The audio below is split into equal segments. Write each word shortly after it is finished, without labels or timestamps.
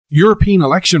European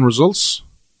election results,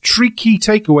 3 key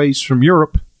takeaways from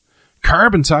Europe,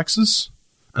 carbon taxes,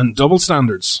 and double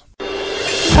standards.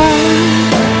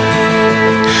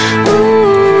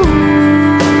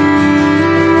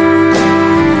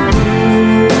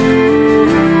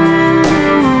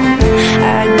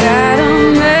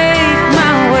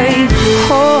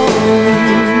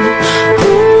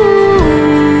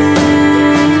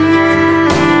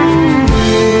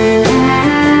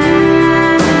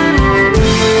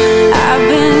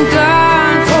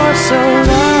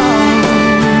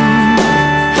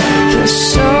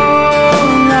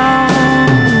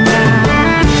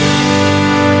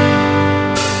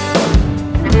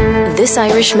 This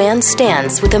Irish man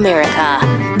stands with America.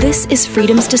 This is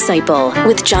Freedom's Disciple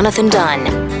with Jonathan Dunn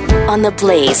on the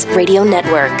Blaze Radio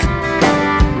Network.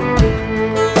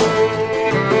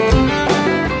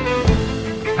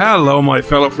 Hello, my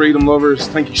fellow freedom lovers.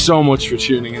 Thank you so much for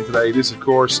tuning in today. This, of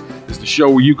course, is the show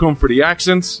where you come for the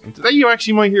accents. And today you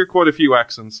actually might hear quite a few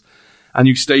accents. And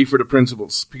you stay for the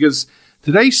principles. Because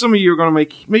today some of you are going to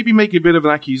maybe make a bit of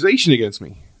an accusation against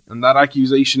me. And that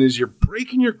accusation is you're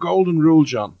breaking your golden rule,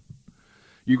 John.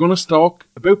 You're going to talk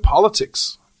about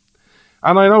politics.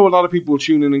 And I know a lot of people will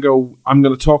tune in and go, I'm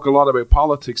going to talk a lot about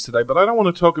politics today, but I don't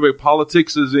want to talk about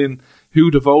politics as in who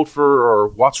to vote for or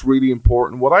what's really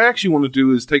important. What I actually want to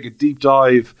do is take a deep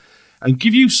dive and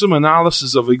give you some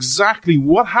analysis of exactly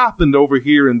what happened over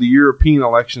here in the European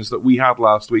elections that we had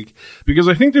last week, because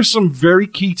I think there's some very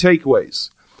key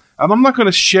takeaways. And I'm not going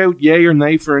to shout yay or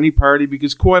nay for any party,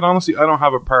 because quite honestly, I don't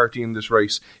have a party in this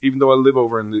race, even though I live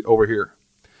over here.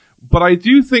 But I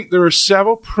do think there are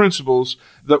several principles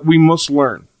that we must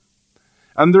learn.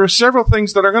 And there are several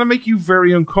things that are going to make you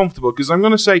very uncomfortable, because I'm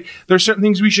going to say there are certain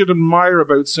things we should admire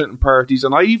about certain parties.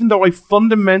 And even though I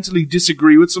fundamentally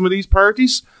disagree with some of these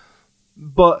parties,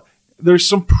 but there's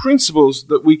some principles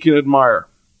that we can admire.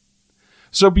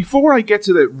 So before I get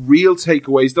to the real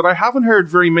takeaways that I haven't heard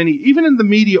very many, even in the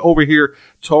media over here,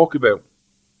 talk about,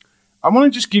 I want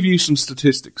to just give you some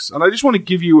statistics, and I just want to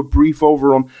give you a brief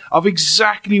overrun of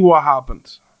exactly what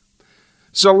happened.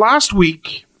 So last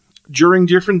week, during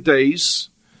different days,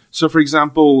 so for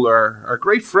example, our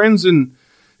great friends in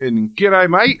G'day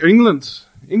Mate,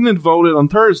 England voted on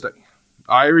Thursday.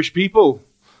 Irish people,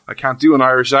 I can't do an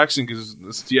Irish accent because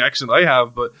it's the accent I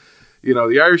have, but you know,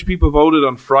 the Irish people voted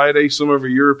on Friday. Some of our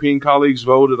European colleagues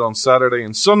voted on Saturday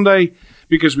and Sunday,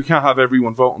 because we can't have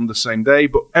everyone voting the same day,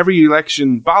 but every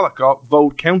election ballot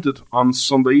vote counted on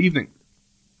Sunday evening.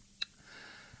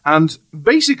 And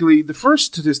basically, the first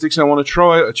statistics I want to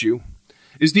throw out at you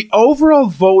is the overall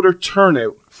voter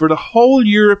turnout for the whole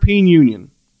European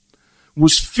Union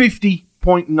was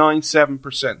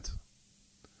 50.97%.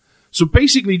 So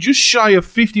basically, just shy of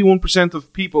 51%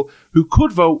 of people who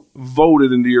could vote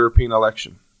voted in the European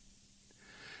election.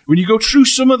 When you go through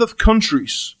some of the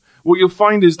countries, what you'll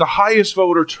find is the highest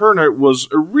voter turnout was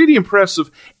a really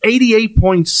impressive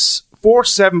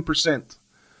 88.47%,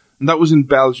 and that was in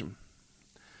Belgium.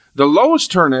 The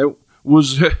lowest turnout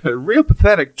was a real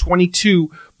pathetic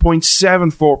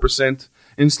 22.74%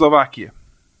 in Slovakia.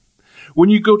 When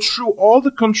you go through all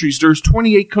the countries, there's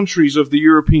 28 countries of the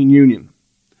European Union.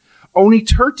 Only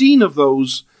 13 of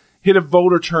those hit a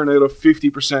voter turnout of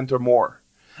 50% or more.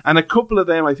 And a couple of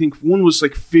them, I think one was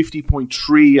like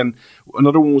 50.3 and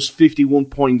another one was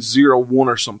 51.01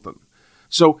 or something.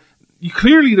 So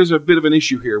clearly there's a bit of an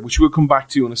issue here, which we'll come back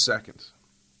to in a second.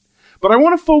 But I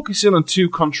want to focus in on 2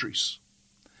 countries.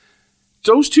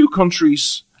 Those 2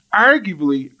 countries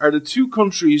arguably are the 2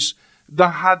 countries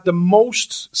that had the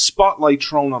most spotlight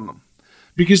thrown on them.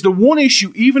 Because the one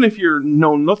issue, even if you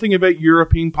know nothing about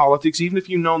European politics, even if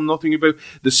you know nothing about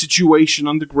the situation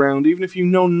on the ground, even if you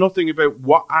know nothing about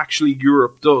what actually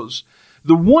Europe does,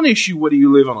 the one issue, whether you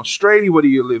live in Australia, whether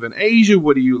you live in Asia,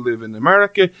 whether you live in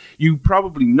America, you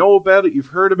probably know about it, you've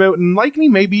heard about it, and likely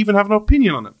maybe even have an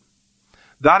opinion on it.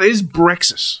 That is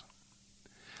Brexit.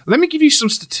 Let me give you some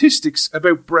statistics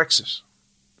about Brexit.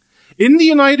 In the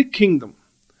United Kingdom,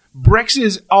 Brexit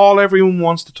is all everyone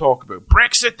wants to talk about.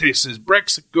 Brexit this, is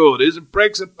Brexit good? Is it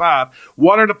Brexit bad?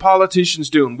 What are the politicians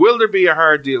doing? Will there be a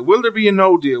hard deal? Will there be a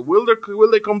no deal? Will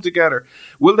they come together?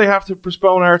 Will they have to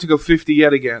postpone Article 50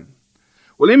 yet again?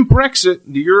 Well, in Brexit,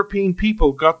 the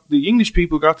English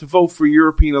people got to vote for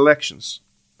European elections.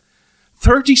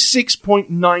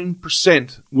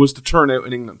 36.9% was the turnout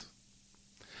in England.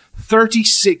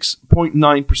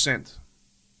 36.9%.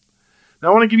 Now,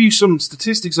 I want to give you some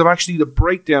statistics of actually the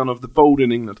breakdown of the vote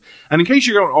in England. And in case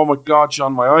you're going, oh my God,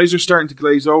 John, my eyes are starting to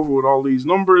glaze over with all these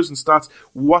numbers and stats,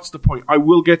 what's the point? I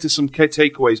will get to some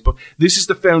takeaways, but this is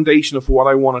the foundation of what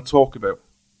I want to talk about.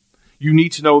 You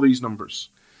need to know these numbers.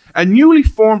 A newly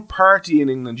formed party in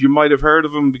England, you might have heard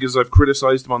of them because I've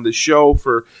criticised them on this show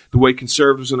for the way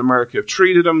Conservatives in America have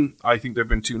treated them. I think they've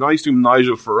been too nice to him.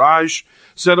 Nigel Farage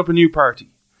set up a new party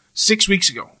 6 weeks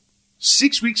ago.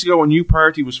 6 weeks ago, a new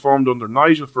party was formed under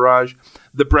Nigel Farage,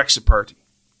 the Brexit Party.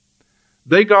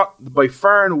 They got, by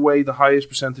far and away, the highest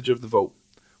percentage of the vote,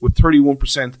 with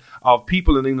 31% of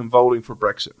people in England voting for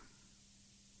Brexit.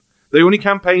 They only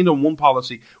campaigned on one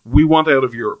policy: we want out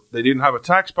of Europe. They didn't have a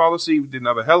tax policy, didn't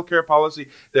have a healthcare policy,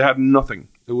 they had nothing.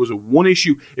 It was a one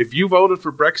issue. If you voted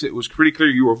for Brexit, it was pretty clear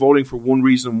you were voting for one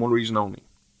reason only.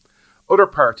 Other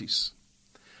parties.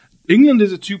 England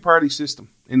is a two-party system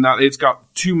in that it's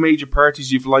got two major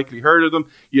parties. You've likely heard of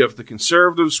them. You have the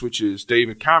Conservatives, which is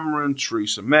David Cameron,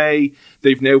 Theresa May.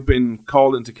 They've now been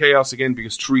called into chaos again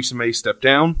because Theresa May stepped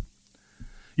down.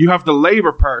 You have the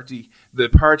Labour Party, the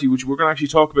party which we're going to actually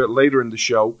talk about later in the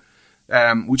show,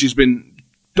 which has been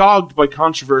dogged by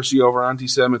controversy over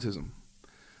anti-Semitism.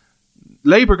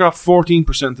 Labour got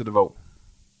 14% of the vote.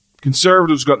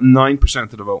 Conservatives got 9%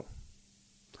 of the vote.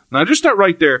 Now, just that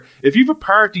right there, if you have a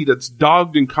party that's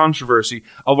dogged in controversy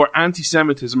over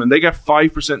anti-Semitism and they get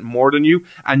 5% more than you,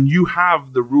 and you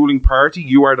have the ruling party,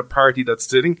 you are the party that's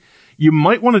sitting, you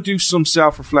might want to do some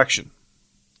self-reflection.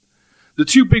 The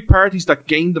two big parties that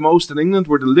gained the most in England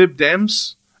were the Lib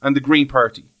Dems and the Green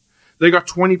Party. They got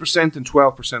 20% and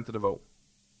 12% of the vote.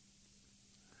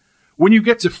 When you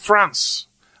get to France,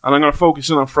 and I'm going to focus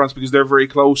in on France because they're very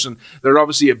close and they're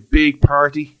obviously a big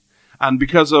party, and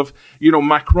because of,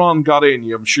 Macron got in,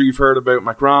 I'm sure you've heard about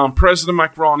Macron, President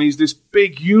Macron, he's this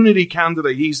big unity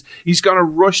candidate, he's going to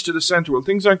rush to the centre. Well,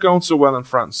 things aren't going so well in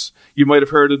France. You might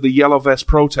have heard of the Yellow Vest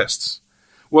protests.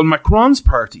 Well, Macron's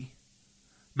party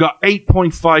got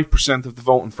 8.5% of the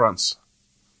vote in France.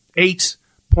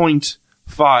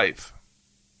 8.5.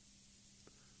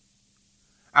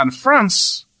 And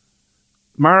France,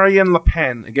 Marine Le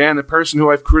Pen, again, a person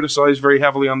who I've criticised very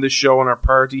heavily on this show and our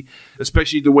party,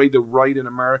 especially the way the right in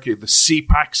America, the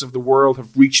CPACs of the world,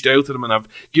 have reached out to them and have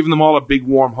given them all a big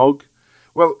warm hug.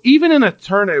 Well, even in a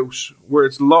turnout where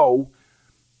it's low,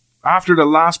 after the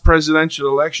last presidential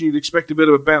election, you'd expect a bit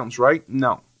of a bounce, right?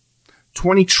 No.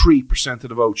 23% of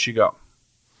the vote she got.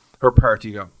 Her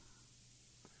party got.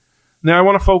 Now, I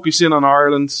want to focus in on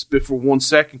Ireland for 1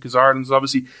 second, because Ireland's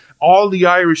obviously, all the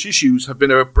Irish issues have been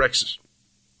about Brexit.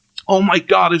 Oh my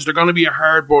God, is there going to be a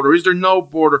hard border? Is there no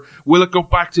border? Will it go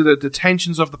back to the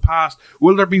tensions of the past?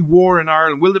 Will there be war in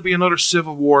Ireland? Will there be another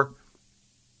civil war?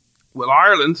 Well,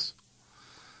 Ireland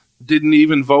didn't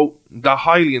even vote that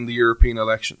highly in the European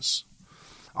elections.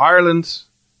 Ireland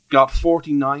got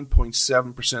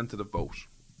 49.7% of the vote.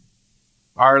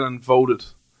 Ireland voted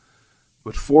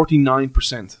with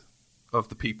 49% of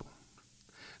the people.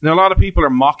 Now, a lot of people are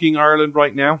mocking Ireland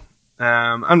right now,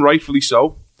 and rightfully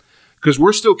so, because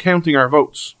we're still counting our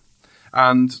votes.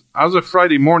 And as of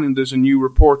Friday morning, there's a new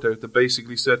report out that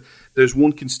basically said there's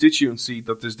one constituency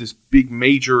that there's this big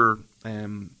major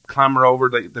clamour over.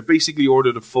 They basically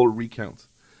ordered a full recount.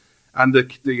 And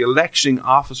the election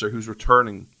officer who's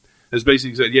returning has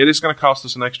basically said, yeah, this is going to cost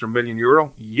us an extra €1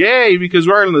 million. Yay, because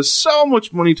Ireland has so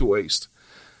much money to waste.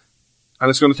 And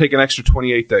it's going to take an extra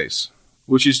 28 days,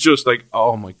 which is just like,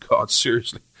 oh my God,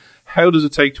 seriously. How does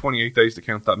it take 28 days to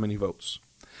count that many votes?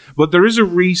 But there is a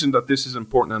reason that this is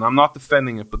important, and I'm not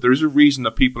defending it, but there is a reason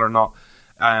that people are not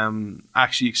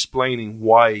actually explaining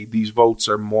why these votes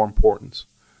are more important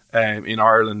in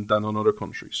Ireland than in other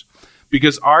countries.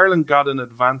 Because Ireland got an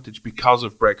advantage because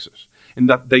of Brexit, in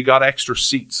that they got extra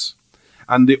seats.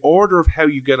 And the order of how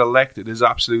you get elected is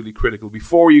absolutely critical.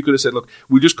 Before, you could have said, look,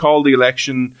 we just call the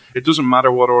election. It doesn't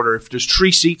matter what order. If there's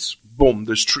 3 seats, boom,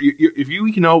 there's 3. If you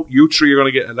know you 3 are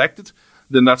going to get elected,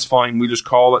 then that's fine. We just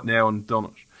call it now and done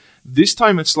it. This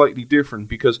time it's slightly different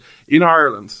because in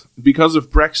Ireland, because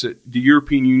of Brexit, the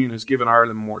European Union has given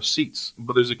Ireland more seats.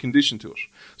 But there's a condition to it.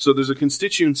 So there's a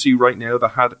constituency right now that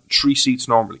had 3 seats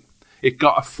normally. It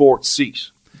got a 4th seat.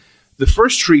 The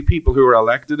first 3 people who are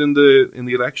elected in the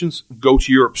elections go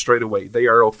to Europe straight away. They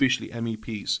are officially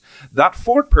MEPs. That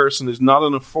 4th person is not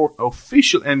an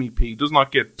official MEP, does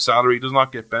not get salary, does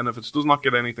not get benefits, does not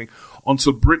get anything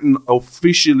until Britain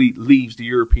officially leaves the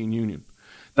European Union.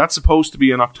 That's supposed to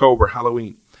be in October,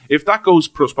 Halloween. If that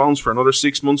postpones for another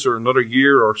 6 months or another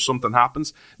year or something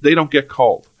happens, they don't get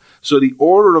called. So the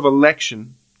order of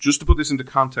election, just to put this into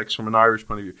context from an Irish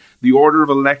point of view, the order of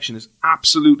election is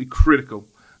absolutely critical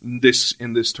in this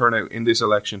turnout, in this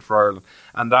election for Ireland.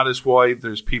 And that is why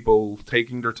there's people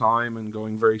taking their time and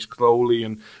going very slowly,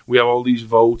 and we have all these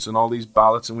votes and all these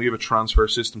ballots, and we have a transfer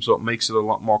system, so it makes it a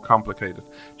lot more complicated.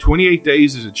 28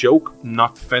 days is a joke, I'm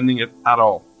not defending it at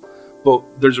all. But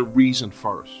there's a reason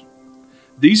for it.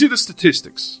 These are the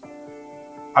statistics.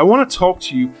 I want to talk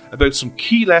to you about some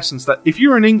key lessons that if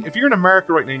you're in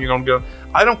America right now and you're going to go,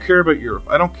 I don't care about Europe,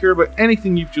 I don't care about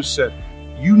anything you've just said,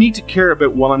 you need to care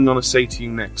about what I'm going to say to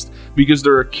you next, because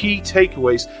there are key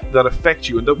takeaways that affect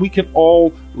you and that we can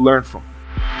all learn from.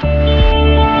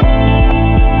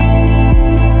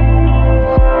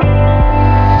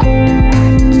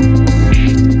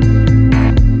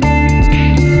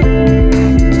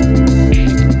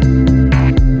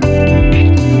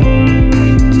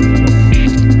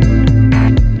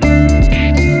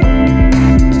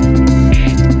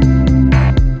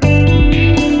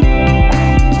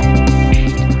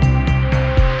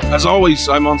 As always,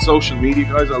 I'm on social media,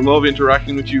 guys. I love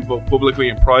interacting with you both publicly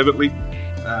and privately.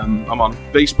 I'm on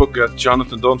Facebook at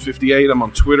Jonathan Dunn 58. I'm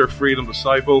on Twitter, Freedom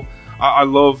Disciple. I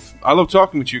love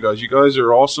talking with you guys. You guys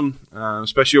are awesome,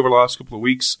 especially over the last couple of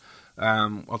weeks.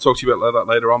 I'll talk to you about that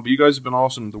later on. But you guys have been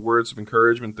awesome. The words of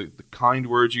encouragement, the kind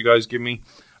words you guys give me,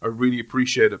 I really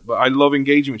appreciate it. But I love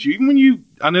engaging with you. Even when you,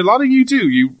 and a lot of you do,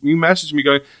 you message me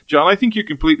going, John, I think you're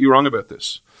completely wrong about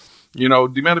this. You know,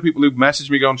 the amount of people who message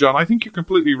me going, John, I think you're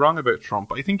completely wrong about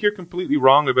Trump. I think you're completely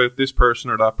wrong about this person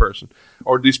or that person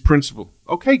or this principle.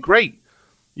 Okay, great.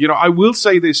 You know, I will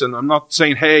say this, and I'm not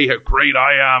saying, hey, how great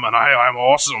I am and I'm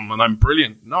awesome and I'm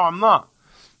brilliant. No, I'm not.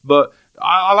 But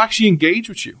I'll actually engage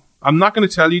with you. I'm not going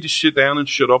to tell you to sit down and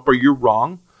shut up or you're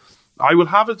wrong. I will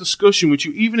have a discussion with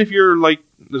you, even if you're like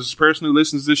this person who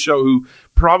listens to this show who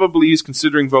probably is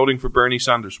considering voting for Bernie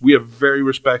Sanders. We have very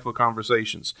respectful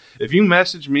conversations. If you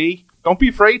message me, don't be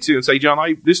afraid to and say, John,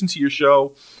 I listen to your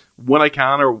show when I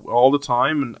can or all the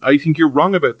time, and I think you're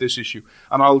wrong about this issue.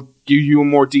 And I'll give you a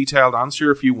more detailed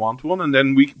answer if you want one, and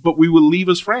then we will leave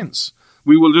as friends.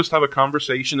 We will just have a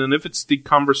conversation, and if it's the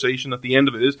conversation at the end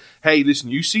of it is, hey, listen,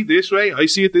 you see it this way, I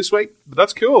see it this way, but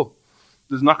that's cool.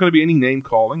 There's not going to be any name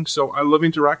calling, so I love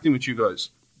interacting with you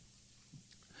guys.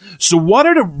 So what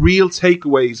are the real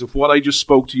takeaways of what I just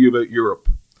spoke to you about Europe?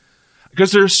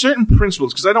 Because there are certain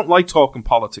principles, because I don't like talking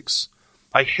politics.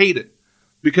 I hate it,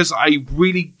 because I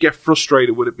really get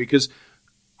frustrated with it,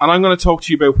 and I'm going to talk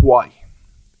to you about why.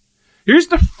 Here's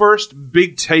the first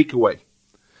big takeaway.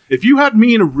 If you had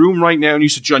me in a room right now and you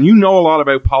said, John, you know a lot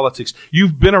about politics.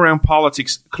 You've been around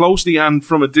politics closely and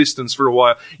from a distance for a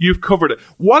while. You've covered it.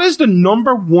 What is the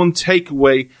number one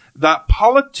takeaway that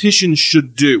politicians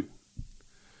should do?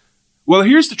 Well,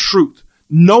 here's the truth.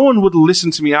 No one would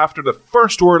listen to me after the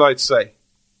first word I'd say.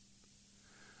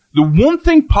 The one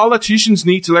thing politicians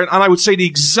need to learn, and I would say the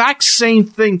exact same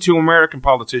thing to American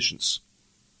politicians.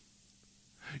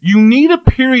 You need a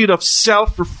period of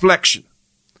self-reflection.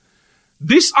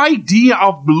 This idea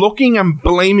of looking and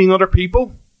blaming other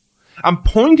people and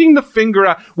pointing the finger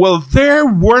at, well, they're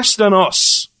worse than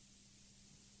us.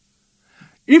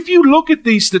 If you look at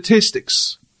these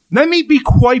statistics, let me be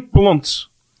quite blunt.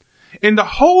 In the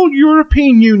whole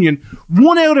European Union,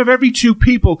 1 out of every 2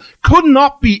 people could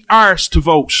not be arsed to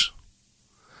vote.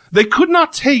 They could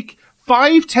not take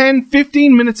 5, 10,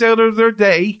 15 minutes out of their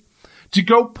day to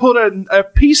go put a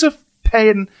piece of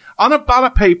pen on a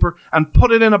ballot paper and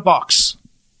put it in a box.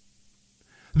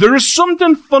 There is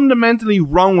something fundamentally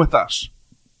wrong with that.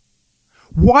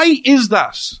 Why is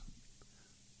that?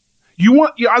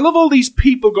 I love all these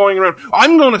people going around,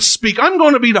 I'm going to speak, I'm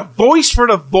going to be the voice for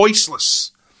the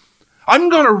voiceless. I'm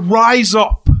going to rise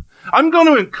up. I'm going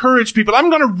to encourage people. I'm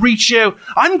going to reach out.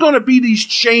 I'm going to be these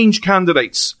change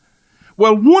candidates.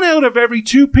 Well, 1 out of every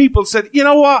 2 people said, you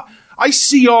know what? I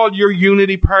see all your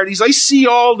unity parties. I see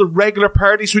all the regular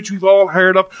parties, which we've all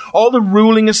heard of, all the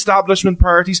ruling establishment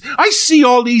parties. I see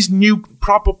all these new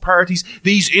prop-up parties,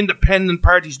 these independent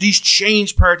parties, these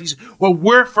change parties. Well,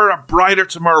 we're for a brighter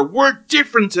tomorrow. We're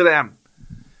different to them.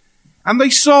 And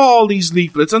they saw all these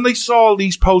leaflets, and they saw all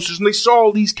these posters, and they saw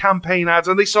all these campaign ads,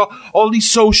 and they saw all these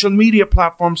social media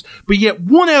platforms. But yet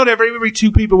 1 out of every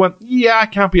 2 people went, yeah, I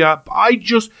can't be out. I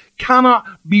just cannot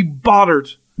be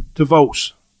bothered to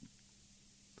vote.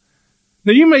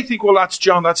 Now, you may think, well,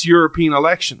 that's European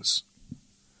elections.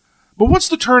 But what's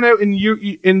the turnout in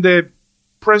the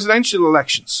presidential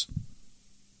elections?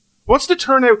 What's the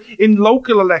turnout in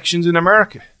local elections in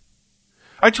America?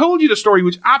 I told you the story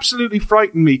which absolutely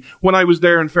frightened me when I was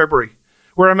there in February,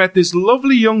 where I met this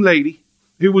lovely young lady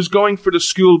who was going for the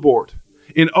school board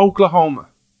in Oklahoma.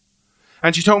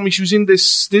 And she told me she was in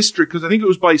this district, because I think it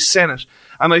was by Senate.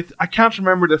 And I can't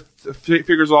remember the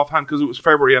figures offhand because it was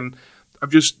February, and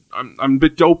I'm a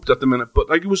bit doped at the minute, but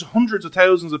like it was hundreds of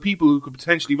thousands of people who could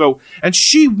potentially vote. And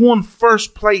she won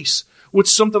first place with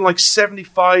something like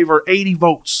 75 or 80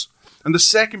 votes. And the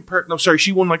second person, no, sorry,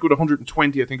 she won like with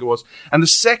 120, I think it was. And the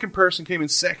second person came in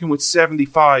second with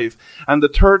 75. And the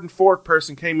third and fourth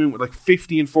person came in with like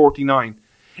 50 and 49.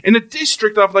 In a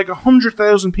district of like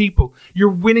 100,000 people, you're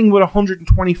winning with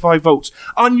 125 votes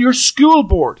on your school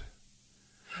board.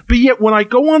 But yet when I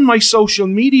go on my social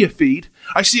media feed,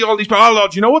 I see all these people, oh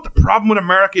Lord, you know what the problem with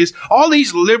America is? All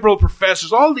these liberal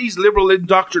professors, all these liberal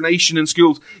indoctrination in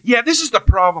schools. Yeah, this is the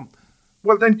problem.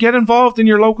 Well, then get involved in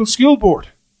your local school board.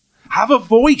 Have a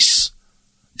voice.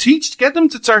 Get them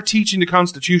to start teaching the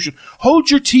Constitution.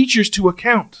 Hold your teachers to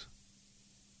account.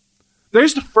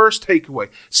 There's the first takeaway.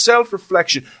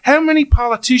 Self-reflection. How many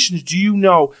politicians do you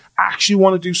know actually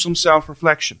want to do some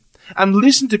self-reflection? And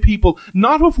listen to people,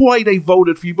 not of why they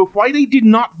voted for you, but why they did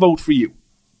not vote for you.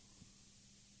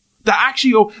 That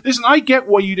actually go, listen, I get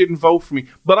why you didn't vote for me,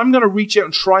 but I'm going to reach out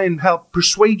and try and help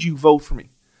persuade you vote for me.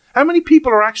 How many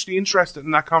people are actually interested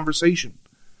in that conversation?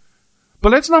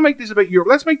 But let's not make this about Europe.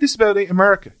 Let's make this about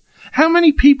America. How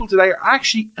many people today are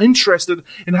actually interested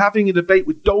in having a debate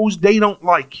with those they don't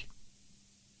like?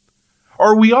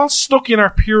 Or are we all stuck in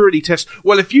our purity test?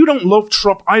 Well, if you don't love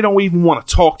Trump, I don't even want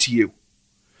to talk to you.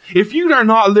 If you are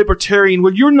not a libertarian,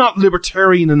 well, you're not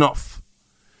libertarian enough.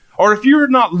 Or if you're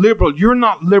not liberal, you're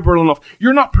not liberal enough.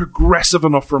 You're not progressive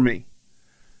enough for me.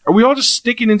 Are we all just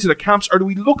sticking into the camps, or do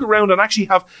we look around and actually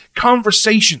have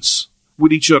conversations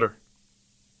with each other?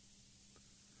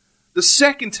 The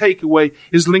second takeaway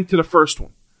is linked to the first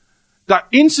one. That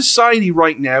in society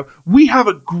right now, we have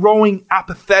a growing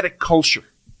apathetic culture.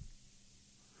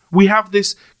 We have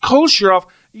this culture of,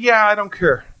 yeah, I don't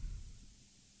care.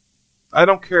 I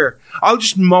don't care. I'll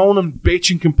just moan and bitch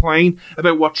and complain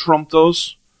about what Trump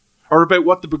does, or about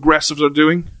what the progressives are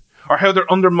doing, or how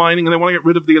they're undermining and they want to get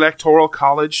rid of the Electoral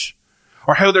College,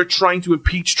 or how they're trying to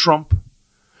impeach Trump,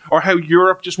 or how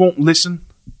Europe just won't listen.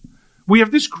 We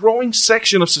have this growing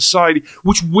section of society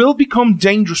which will become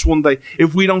dangerous one day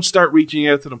if we don't start reaching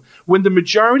out to them. When the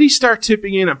majority start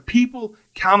tipping in and people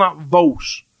cannot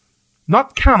vote,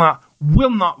 not cannot, will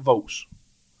not vote.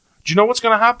 Do you know what's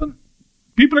going to happen?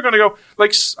 People are going to go,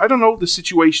 like, I don't know the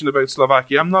situation about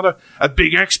Slovakia. I'm not a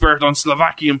big expert on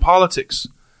Slovakian politics.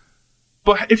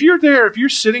 But if you're there, if you're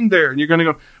sitting there and you're going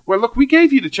to go, well, look, we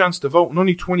gave you the chance to vote and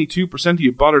only 22% of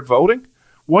you bothered voting.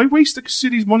 Why waste the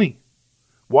city's money?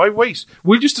 Why waste?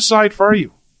 We'll just decide for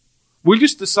you. We'll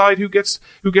just decide who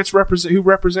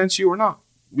represents you or not.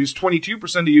 Because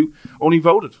 22% of you only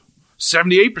voted.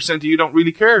 78% of you don't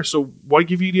really care, so why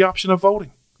give you the option of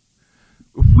voting?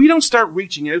 If we don't start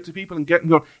reaching out to people and getting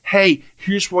going, hey,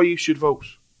 here's why you should vote.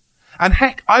 And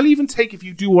heck, I'll even take if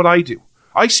you do what I do.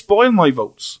 I spoil my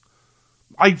votes.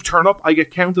 I turn up, I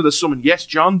get counted as someone. Yes,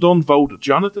 John Dunn voted.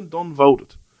 Jonathan Dunn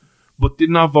voted. But did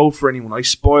not vote for anyone. I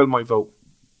spoil my vote.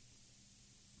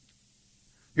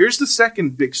 Here's the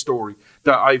second big story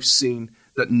that I've seen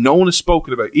that no one has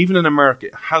spoken about. Even in America,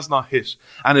 it has not hit.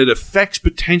 And it affects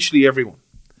potentially everyone.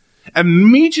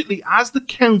 Immediately as the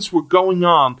counts were going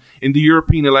on in the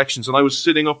European elections, and I was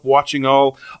sitting up watching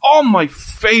all my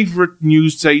favorite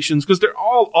news stations, because they're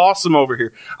all awesome over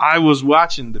here. I was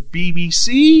watching the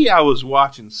BBC, I was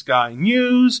watching Sky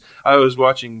News, I was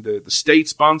watching the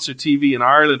state-sponsored TV in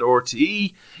Ireland,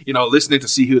 RTE, listening to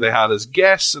see who they had as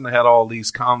guests, and they had all these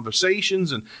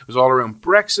conversations, and it was all around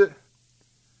Brexit.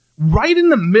 Right in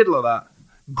the middle of that,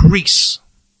 Greece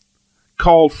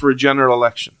called for a general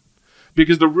election.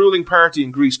 Because the ruling party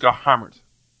in Greece got hammered.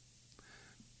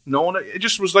 It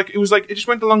just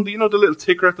went along the little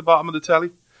ticker at the bottom of the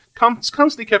telly.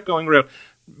 Constantly kept going around.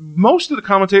 Most of the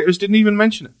commentators didn't even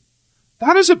mention it.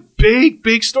 That is a big,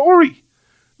 big story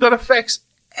that affects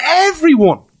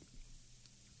everyone.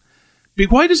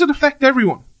 But why does it affect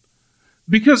everyone?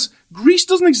 Because Greece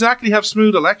doesn't exactly have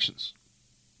smooth elections.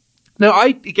 Now,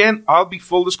 I'll be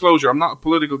full disclosure, I'm not a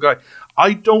political guy.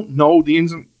 I don't know the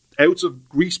ins and outs of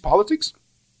Greece politics,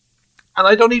 and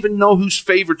I don't even know who's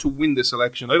favoured to win this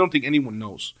election. I don't think anyone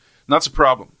knows, and that's a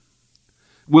problem.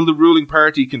 Will the ruling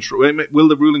party go,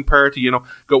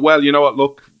 well, you know what,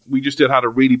 look, we just had a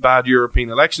really bad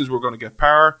European elections, we're going to get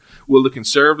power. Will the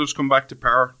Conservatives come back to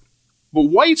power? But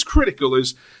why it's critical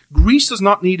is Greece does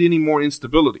not need any more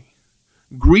instability.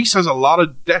 Greece has a lot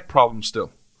of debt problems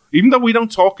still. Even though we don't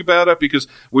talk about it because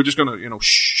we're just going to,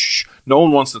 shh. No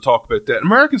one wants to talk about debt.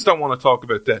 Americans don't want to talk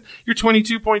about debt. You're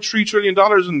 $22.3 trillion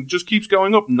and just keeps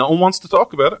going up. No one wants to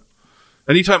talk about it.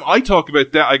 Anytime I talk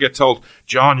about debt, I get told,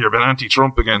 John, you've been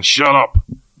anti-Trump again. Shut up.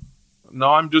 No,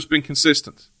 I'm just being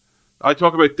consistent. I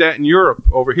talk about debt in Europe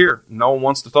over here. No one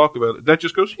wants to talk about it. That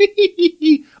just goes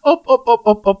up.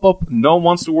 No one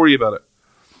wants to worry about it.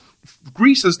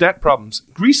 Greece has debt problems.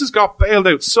 Greece has got bailed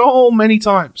out so many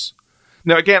times.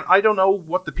 Now, again, I don't know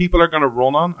what the people are going to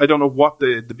run on. I don't know what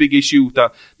the big issue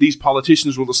that these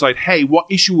politicians will decide, hey, what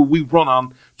issue will we run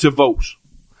on to vote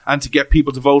and to get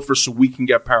people to vote for so we can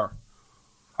get power?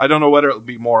 I don't know whether it'll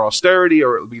be more austerity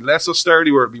or it'll be less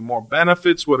austerity, or it'll be more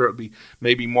benefits, whether it'll be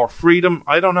maybe more freedom.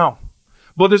 I don't know.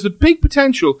 But there's a big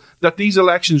potential that these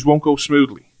elections won't go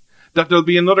smoothly, that there'll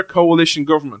be another coalition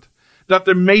government, that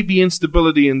there may be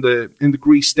instability in the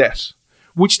Greece debt,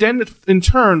 which then in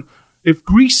turn, if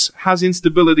Greece has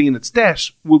instability in its debt,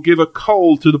 will give a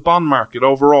cold to the bond market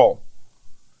overall.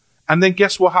 And then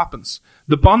guess what happens?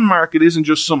 The bond market isn't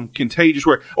just some contagious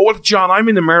where, oh, well, John, I'm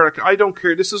in America. I don't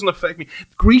care. This doesn't affect me.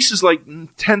 Greece is like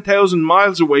 10,000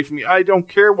 miles away from me. I don't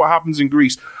care what happens in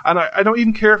Greece. And I don't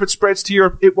even care if it spreads to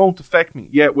Europe. It won't affect me.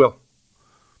 Yeah, it will.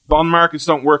 Bond markets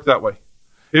don't work that way.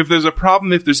 If there's a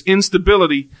problem, if there's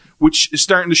instability, which is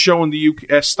starting to show in the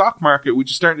UK stock market, which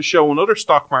is starting to show in other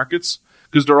stock markets,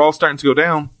 because they're all starting to go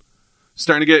down,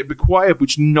 starting to get a bit quiet,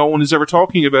 which no one is ever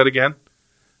talking about again,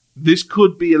 this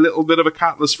could be a little bit of a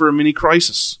catalyst for a mini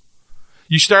crisis.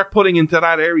 You start putting into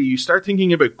that area, you start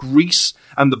thinking about Greece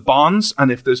and the bonds,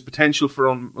 and if there's potential for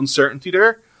uncertainty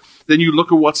there, then you look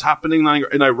at what's happening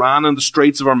in Iran and the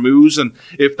Straits of Hormuz, and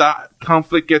if that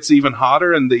conflict gets even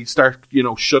hotter and they start,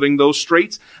 shutting those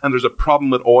straits, and there's a problem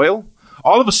with oil,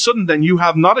 all of a sudden then you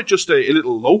have not just a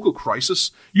little local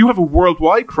crisis, you have a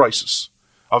worldwide crisis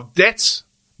of debts,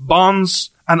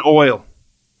 bonds, and oil.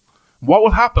 What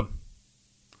will happen?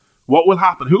 What will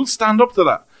happen? Who will stand up to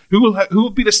that? Who will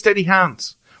be the steady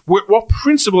hands? What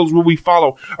principles will we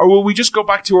follow? Or will we just go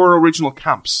back to our original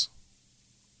camps?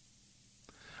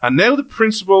 And now the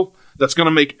principle that's going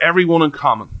to make everyone in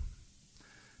common.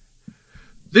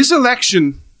 This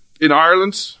election in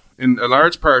Ireland, in a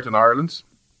large part in Ireland,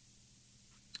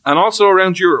 and also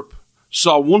around Europe,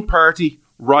 saw one party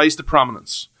rise to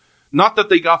prominence. Not that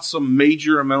they got some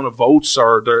major amount of votes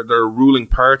or they're a ruling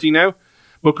party now,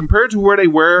 but compared to where they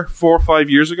were 4 or 5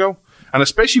 years ago, and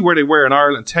especially where they were in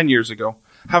Ireland 10 years ago,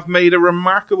 have made a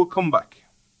remarkable comeback.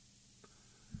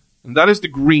 And that is the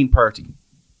Green Party.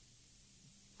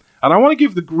 And I want to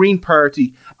give the Green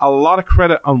Party a lot of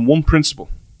credit on one principle.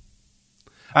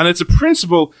 And it's a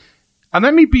principle, and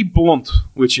let me be blunt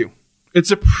with you.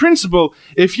 It's a principle,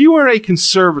 if you are a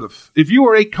conservative, if you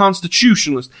are a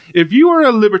constitutionalist, if you are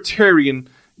a libertarian,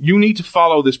 you need to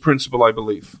follow this principle, I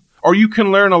believe. Or you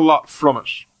can learn a lot from it.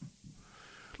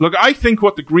 Look, I think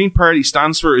what the Green Party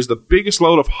stands for is the biggest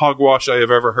load of hogwash I have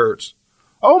ever heard.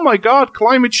 Oh my God,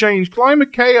 climate change,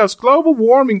 climate chaos, global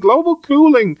warming, global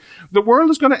cooling. The world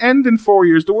is going to end in 4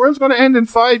 years. The world's going to end in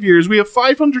 5 years. We have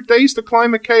 500 days to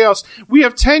climate chaos. We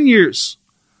have 10 years.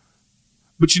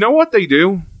 But you know what they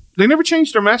do? They never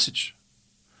change their message.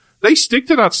 They stick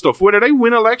to that stuff. Whether they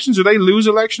win elections or they lose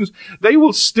elections, they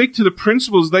will stick to the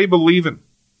principles they believe in.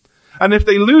 And if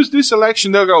they lose this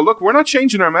election, they'll go, look, we're not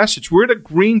changing our message. We're the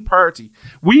Green Party.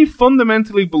 We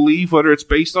fundamentally believe, whether it's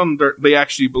based on they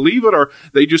actually believe it or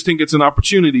they just think it's an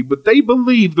opportunity, but they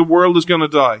believe the world is going to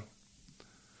die.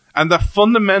 And that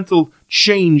fundamental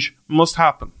change must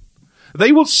happen.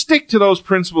 They will stick to those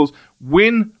principles,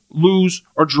 win, lose,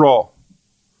 or draw.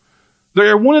 They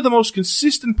are one of the most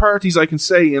consistent parties I can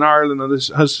say in Ireland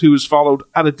who has followed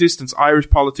at a distance Irish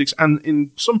politics and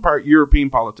in some part European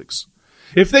politics.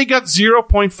 If they got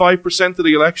 0.5% of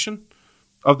the election,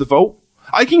 of the vote,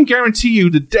 I can guarantee you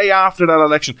the day after that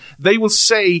election, they will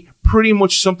say pretty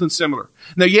much something similar.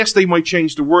 Now, yes, they might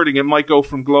change the wording. It might go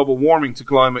from global warming to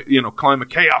climate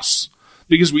chaos,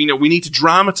 because we need to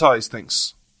dramatize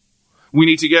things. We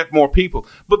need to get more people.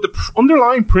 But the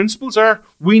underlying principles are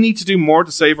we need to do more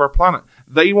to save our planet.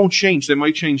 They won't change. They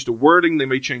might change the wording. They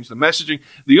may change the messaging.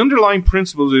 The underlying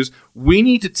principles is we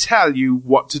need to tell you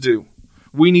what to do.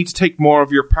 We need to take more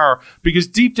of your power. Because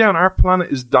deep down, our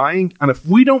planet is dying. And if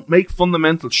we don't make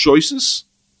fundamental choices,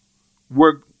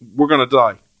 we're going to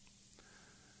die.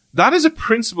 That is a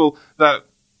principle that,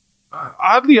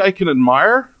 oddly, I can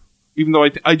admire. Even though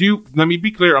I do, let me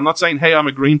be clear, I'm not saying, hey, I'm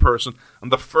a green person. I'm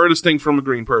the furthest thing from a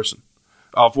green person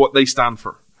of what they stand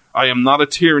for. I am not a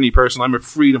tyranny person. I'm a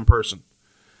freedom person.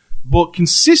 But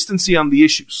consistency on the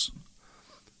issues.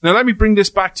 Now, let me bring this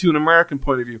back to an American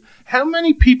point of view. How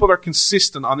many people are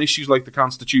consistent on issues like the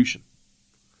Constitution?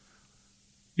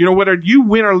 You know, whether you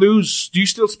win or lose, do you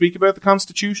still speak about the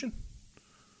Constitution?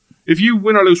 If you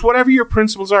win or lose, whatever your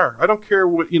principles are, I don't care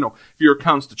what, if you're a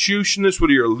constitutionalist,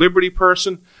 whether you're a liberty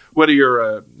person, whether you're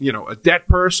a debt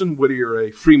person, whether you're a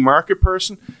free market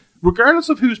person, regardless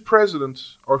of who's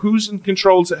president or who's in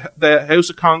control of the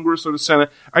House of Congress or the Senate,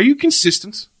 are you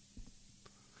consistent?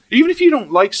 Even if you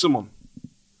don't like someone.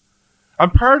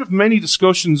 I'm part of many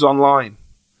discussions online,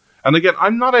 And again,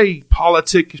 I'm not a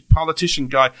politician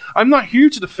guy. I'm not here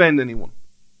to defend anyone.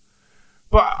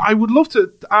 But I would love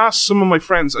to ask some of my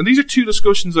friends, and these are two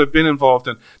discussions I've been involved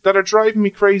in that are driving me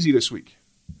crazy this week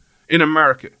in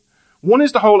America. One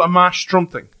is the whole Amash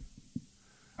Trump thing.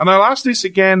 And I'll ask this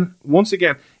once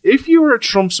again. If you are a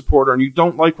Trump supporter and you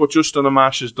don't like what Justin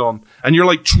Amash has done, and you're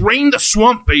like, drain the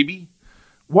swamp, baby.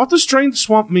 What does drain the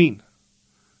swamp mean?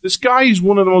 This guy is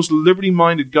one of the most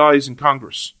liberty-minded guys in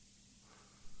Congress.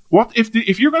 What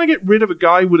if you're going to get rid of a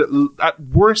guy who at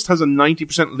worst has a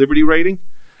 90% liberty rating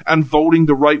and voting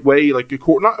the right way, like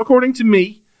not according to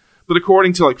me, but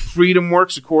according to like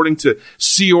FreedomWorks, according to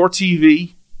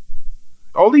CRTV,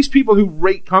 all these people who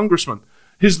rate congressmen,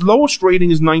 his lowest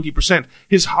rating is 90%.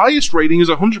 His highest rating is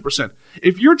 100%.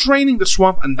 If you're draining the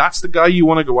swamp and that's the guy you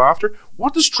want to go after,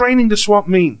 what does draining the swamp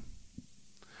mean?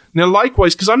 Now,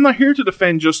 likewise, because I'm not here to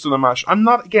defend Justin Amash.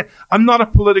 I'm not a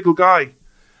political guy.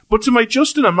 But to my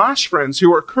Justin Amash friends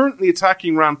who are currently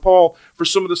attacking Rand Paul for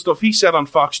some of the stuff he said on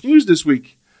Fox News this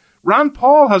week, Rand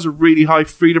Paul has a really high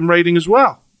freedom rating as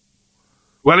well.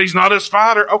 Well, he's not his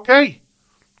father. Okay.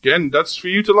 Again, that's for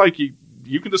you to like.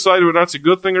 You can decide whether that's a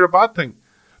good thing or a bad thing.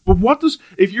 But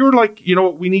if you're like, you know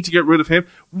what, we need to get rid of him,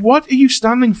 what are you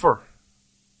standing for?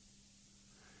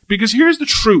 Because here's the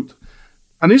truth.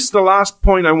 And this is the last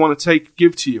point I want to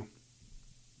give to you.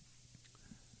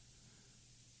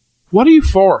 What are you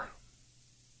for?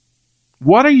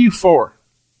 What are you for?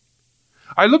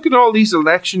 I look at all these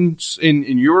elections in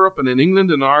Europe and in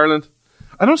England and Ireland.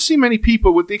 I don't see many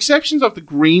people, with the exceptions of the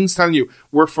Greens, telling you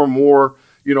we're for more,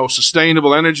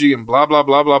 sustainable energy and blah, blah,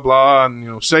 blah, blah, blah,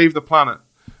 and, save the planet.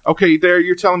 Okay, there,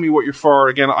 you're telling me what you're for.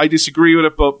 Again, I disagree with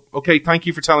it, but okay, thank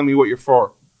you for telling me what you're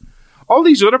for. All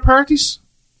these other parties,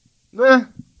 I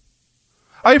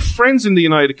have friends in the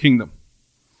United Kingdom.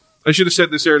 I should have said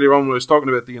this earlier on when I was talking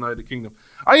about the United Kingdom.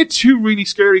 I had two really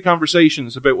scary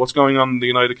conversations about what's going on in the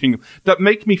United Kingdom that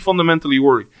make me fundamentally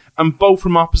worry, and both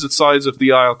from opposite sides of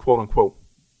the aisle, quote unquote.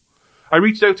 I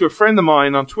reached out to a friend of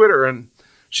mine on Twitter, and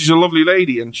she's a lovely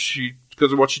lady, and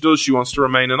because of what she does, she wants to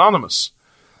remain anonymous,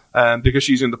 because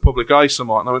she's in the public eye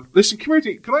somewhat. And I went, listen, come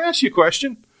here, can I ask you a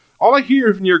question? All I hear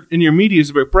in your media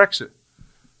is about Brexit.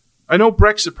 I know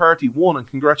Brexit Party won, and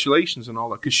congratulations and all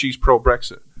that, because she's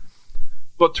pro-Brexit.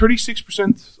 But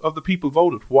 36% of the people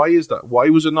voted. Why is that? Why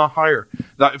was it not higher?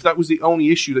 If that was the only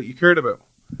issue that you cared about.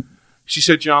 She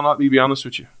said, John, let me be honest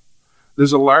with you.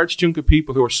 There's a large chunk of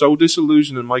people who are so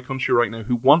disillusioned in my country right now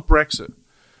who want Brexit,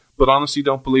 but honestly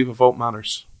don't believe a vote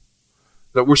matters.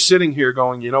 That we're sitting here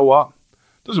going, you know what?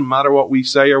 Doesn't matter what we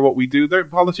say or what we do. Their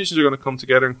politicians are going to come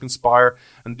together and conspire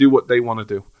and do what they want to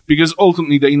do. Because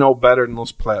ultimately they know better than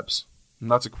us plebs.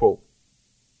 And that's a quote.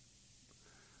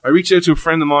 I reached out to a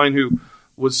friend of mine who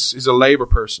is a Labour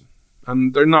person.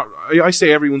 And they're not, I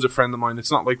say everyone's a friend of mine.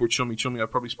 It's not like we're chummy. I've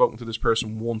probably spoken to this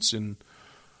person once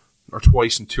or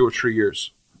twice in 2 or 3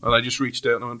 years. And I just reached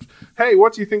out and I went, hey,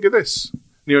 what do you think of this? And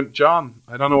he went, John,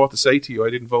 I don't know what to say to you.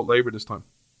 I didn't vote Labour this time.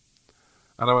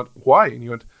 And I went, why? And he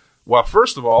went, well,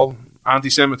 first of all,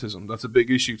 anti-Semitism. That's a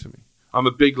big issue to me. I'm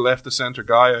a big left-of-centre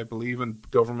guy. I believe in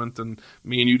government and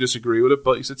me and you disagree with it.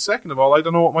 But he said, second of all, I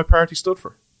don't know what my party stood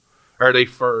for. Are they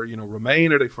for,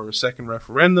 Remain? Are they for a second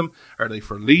referendum? Are they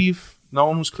for Leave? No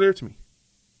one was clear to me.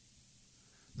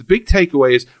 The big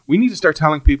takeaway is we need to start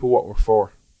telling people what we're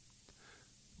for.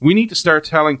 We need to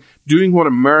start doing what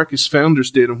America's founders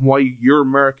did and why your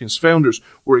America's founders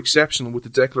were exceptional with the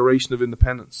Declaration of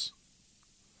Independence.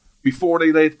 Before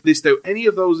they list out any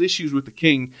of those issues with the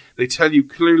king, they tell you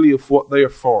clearly of what they are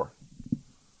for.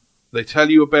 They tell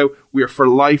you about we are for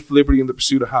life, liberty, and the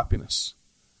pursuit of happiness.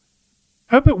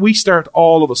 How about we start,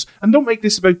 all of us, and don't make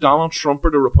this about Donald Trump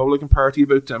or the Republican Party,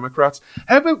 about Democrats.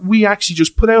 How about we actually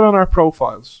just put out on our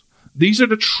profiles, these are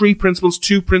the 3 principles,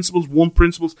 2 principles, 1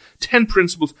 principles, 10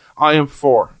 principles I am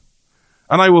for.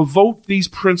 And I will vote these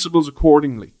principles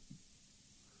accordingly.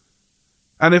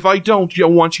 And if I don't, I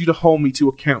want you to hold me to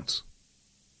account.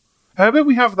 How about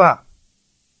we have that?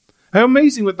 How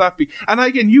amazing would that be? And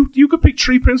again, you could pick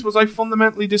 3 principles I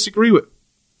fundamentally disagree with.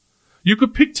 You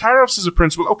could pick tariffs as a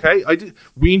principle. Okay,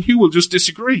 we and you will just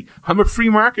disagree. I'm a free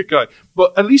market guy.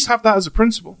 But at least have that as a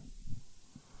principle.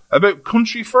 About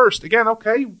country first. Again,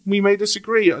 okay, we may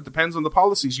disagree. It depends on the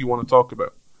policies you want to talk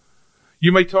about.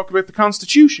 You may talk about the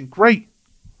Constitution. Great.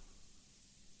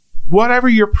 Whatever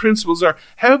your principles are,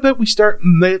 how about we start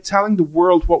telling the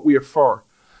world what we are for?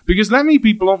 Because let me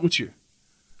be blunt with you.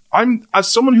 As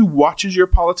someone who watches your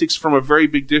politics from a very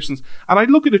big distance, and I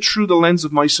look at it through the lens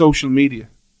of my social media,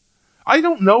 I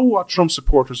don't know what Trump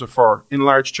supporters are for in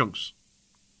large chunks.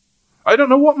 I don't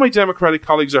know what my Democratic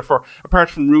colleagues are for, apart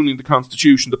from ruining the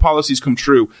Constitution. The policies come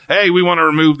true. Hey, we want to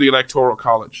remove the Electoral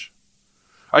College.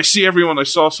 I see everyone. I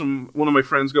saw one of my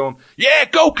friends going, yeah,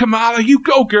 go Kamala, you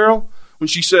go, girl. When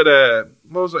she said,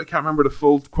 what was it? I can't remember the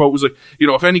full quote. It was like,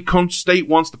 if any state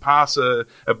wants to pass a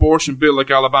abortion bill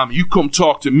like Alabama, you come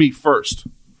talk to me first.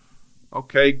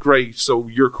 Okay, great. So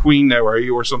you're queen now, are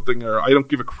you, or something? Or I don't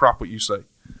give a crap what you say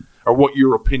or what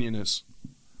your opinion is.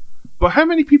 But how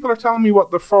many people are telling me what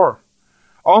they're for?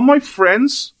 All my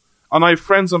friends, and I have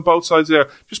friends on both sides there,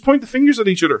 just point the fingers at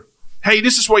each other. Hey,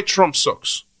 this is why Trump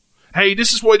sucks. Hey,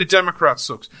 this is why the Democrats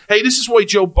sucks. Hey, this is why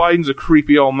Joe Biden's a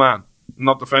creepy old man. I'm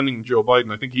not defending Joe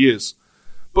Biden, I think he is.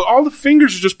 But all the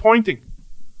fingers are just pointing.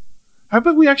 How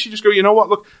about we actually just go, you know what,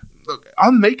 look,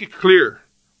 I'll make it clear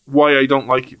why I don't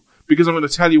like you. Because I'm going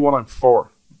to tell you what I'm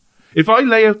for. If I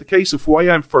lay out the case of why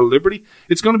I'm for liberty,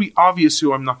 it's going to be obvious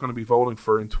who I'm not going to be voting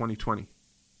for in 2020.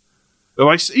 If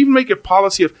I even make a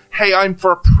policy of, hey, I'm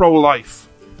for pro-life,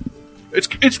 it's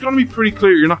going to be pretty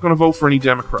clear you're not going to vote for any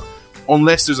Democrat.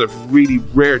 Unless there's a really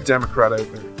rare Democrat out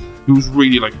there who's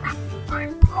really like,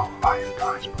 I'm pro-life,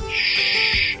 guys, but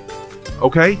shh.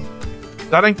 Okay?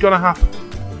 That ain't going to happen.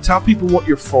 Tell people what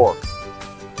you're for.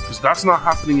 Because that's not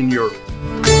happening in Europe.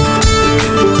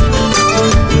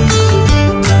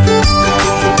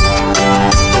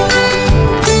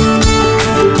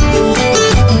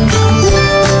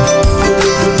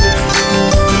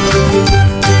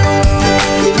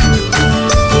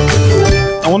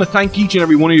 I want to thank each and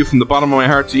every one of you from the bottom of my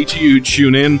heart, to each of you who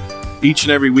tune in each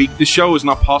and every week. This show is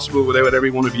not possible without every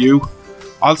one of you.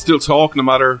 I'll still talk no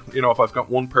matter, if I've got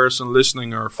one person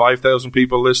listening or 5,000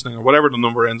 people listening or whatever the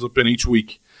number ends up in each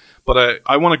week. But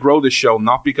I want to grow this show,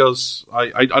 not because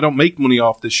I don't make money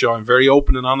off this show. I'm very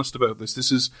open and honest about this.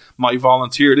 This is my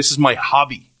volunteer. This is my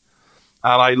hobby.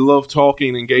 And I love talking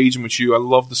and engaging with you. I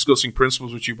love discussing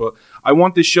principles with you. But I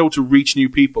want this show to reach new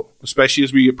people, especially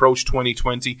as we approach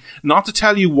 2020. Not to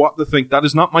tell you what to think. That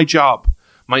is not my job.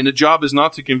 My job is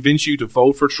not to convince you to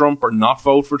vote for Trump or not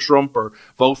vote for Trump or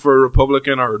vote for a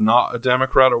Republican or not a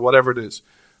Democrat or whatever it is.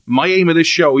 My aim of this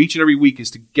show each and every week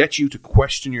is to get you to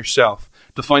question yourself,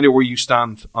 to find out where you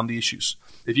stand on the issues.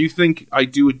 If you think I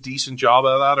do a decent job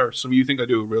at that, or some of you think I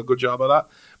do a real good job at that,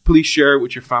 please share it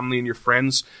with your family and your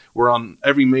friends. We're on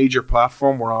every major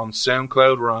platform. We're on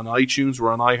SoundCloud, we're on iTunes,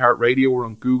 we're on iHeartRadio, we're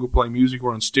on Google Play Music,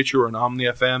 we're on Stitcher, we're on Omni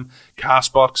FM,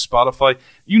 CastBox, Spotify.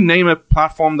 You name a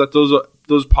platform that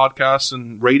does podcasts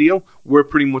and radio, we're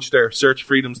pretty much there. Search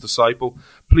Freedom's Disciple.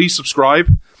 Please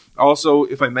subscribe. Also,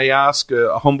 if I may ask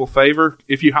a humble favor,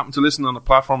 if you happen to listen on a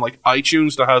platform like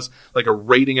iTunes that has like a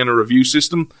rating and a review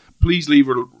system, please leave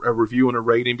a review and a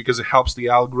rating, because it helps the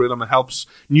algorithm. It helps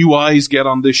new eyes get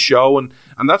on this show. And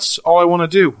that's all I want to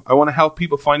do. I want to help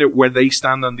people find out where they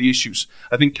stand on the issues.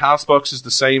 I think CastBox is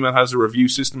the same and has a review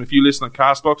system. If you listen on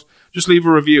CastBox, just leave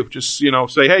a review. Just,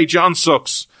 say, hey, John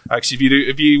sucks. Actually,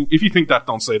 if you think that,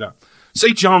 don't say that.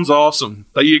 Say John's awesome.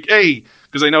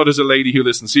 Because I know there's a lady who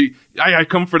listens. See, I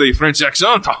come for the French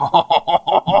accent. But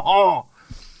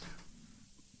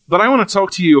I want to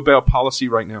talk to you about policy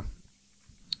right now.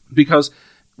 Because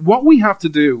what we have to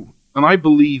do, and I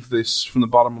believe this from the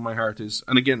bottom of my heart, is,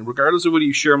 and again, regardless of whether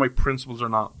you share my principles or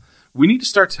not, we need to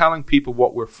start telling people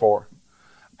what we're for.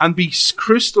 And be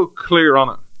crystal clear on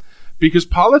it. Because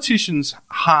politicians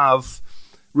have,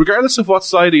 regardless of what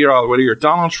side you're on, whether you're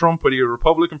Donald Trump, whether you're a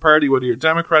Republican Party, whether you're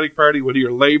Democratic Party, whether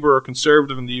you're Labour or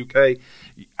Conservative in the UK,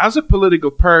 as a political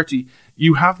party,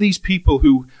 you have these people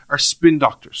who are spin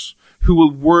doctors, who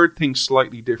will word things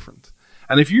slightly different.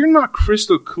 And if you're not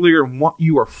crystal clear on what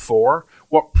you are for,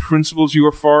 what principles you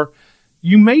are for,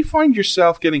 you may find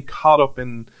yourself getting caught up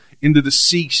in the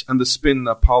deceit and the spin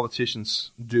that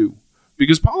politicians do.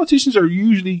 Because politicians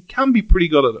can be pretty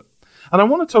good at it. And I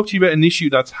want to talk to you about an issue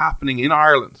that's happening in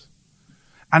Ireland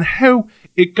and how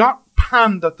it got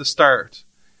panned at the start.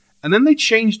 And then they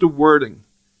changed the wording.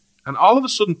 And all of a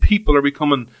sudden people are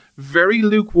becoming very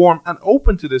lukewarm and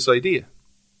open to this idea.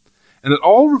 And it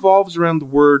all revolves around the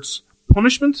words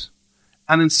punishment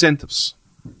and incentives.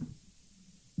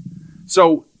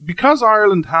 So, because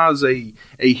Ireland has a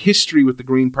history with the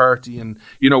Green Party and,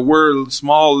 we're a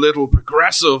small, little,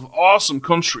 progressive, awesome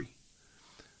country.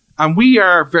 And we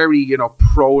are very,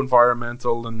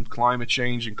 pro-environmental and climate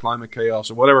change and climate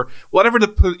chaos or whatever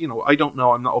I don't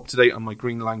know, I'm not up to date on my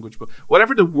green language, but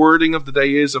whatever the wording of the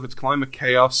day is, if it's climate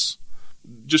chaos,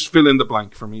 just fill in the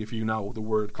blank for me if you know the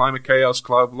word. Climate chaos,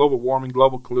 global warming,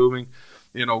 global glooming,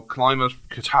 climate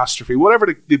catastrophe, whatever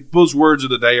the buzzwords of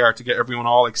the day are to get everyone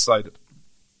all excited.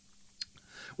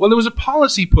 Well, there was a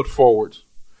policy put forward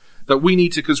that we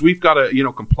need to, because we've got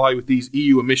to, comply with these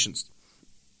EU emissions.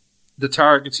 the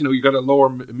targets, you got to lower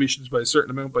emissions by a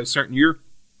certain amount by a certain year.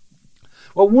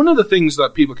 Well, one of the things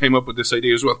that people came up with this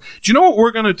idea as well. Do you know what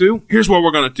we're going to do? Here's what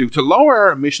we're going to do. To lower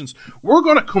our emissions, we're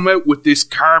going to come out with this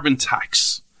carbon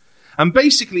tax. And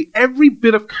basically, every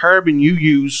bit of carbon you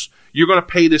use, you're going to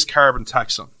pay this carbon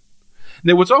tax on.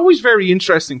 Now, what's always very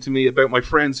interesting to me about my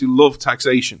friends who love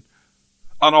taxation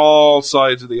on all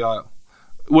sides of the aisle,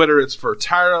 whether it's for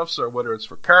tariffs or whether it's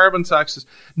for carbon taxes,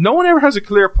 no one ever has a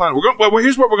clear plan.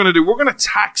 Here's what we're going to do. We're going to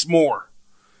tax more.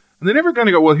 And they're never going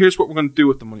to go, well, here's what we're going to do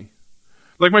with the money.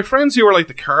 Like my friends who are like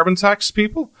the carbon tax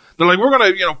people, they're like, we're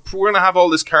going to have all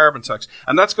this carbon tax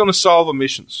and that's going to solve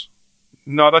emissions.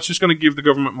 No, that's just going to give the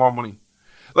government more money.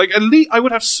 Like, at least I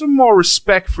would have some more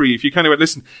respect for you if you kind of went,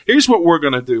 listen, here's what we're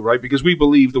going to do, right? Because we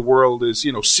believe the world is,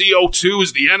 CO2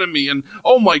 is the enemy and,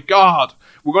 oh my God,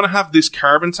 we're going to have this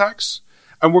carbon tax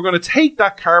and we're going to take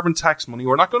that carbon tax money.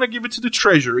 We're not going to give it to the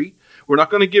Treasury. We're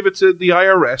not going to give it to the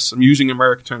IRS. I'm using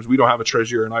American terms. We don't have a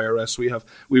Treasury or an IRS. We have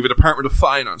a Department of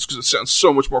Finance because it sounds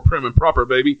so much more prim and proper,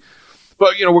 baby.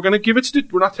 But, we're going to give it to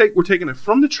we're taking it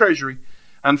from the Treasury.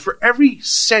 And for every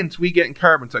cent we get in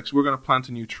carbon tax, we're going to plant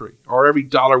a new tree. Or every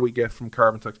dollar we get from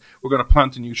carbon tax, we're going to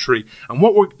plant a new tree. And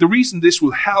the reason this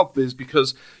will help is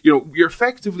because, you're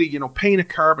effectively, paying a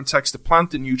carbon tax to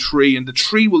plant a new tree, and the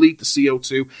tree will eat the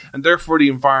CO2, and therefore the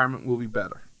environment will be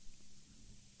better.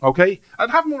 Okay?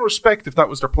 I'd have more respect if that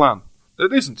was their plan.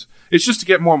 It isn't. It's just to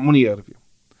get more money out of you.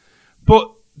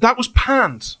 But that was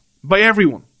panned by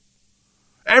everyone.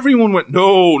 Everyone went,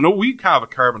 no, we can't have a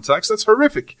carbon tax. That's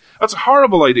horrific. That's a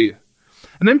horrible idea.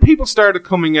 And then people started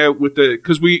coming out with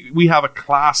because we have a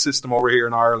class system over here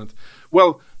in Ireland.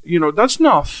 Well, that's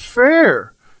not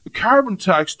fair. The carbon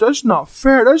tax, that's not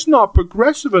fair. That's not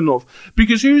progressive enough.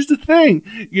 Because here's the thing,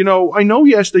 I know,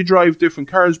 yes, they drive different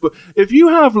cars, but if you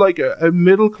have like a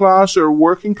middle class or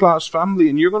working class family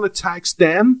and you're going to tax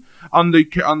them on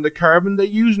the carbon they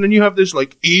use, and then you have this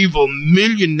like evil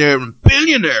millionaire and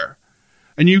billionaire,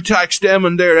 and you tax them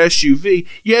on their SUV,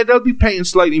 yeah, they'll be paying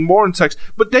slightly more in tax,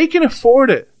 but they can afford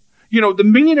it. The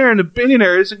millionaire and the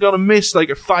billionaire isn't going to miss like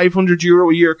a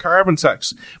 €500 a year carbon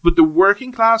tax. But the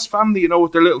working class family,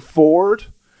 with their little Ford,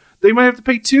 they might have to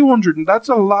pay 200, and that's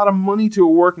a lot of money to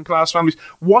a working class family.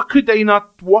 What could they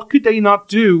not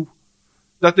do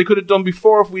that they could have done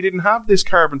before if we didn't have this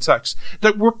carbon tax?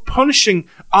 That we're punishing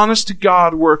honest to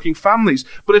God working families.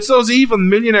 But it's those evil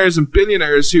millionaires and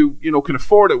billionaires who, can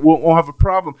afford it, won't have a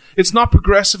problem. It's not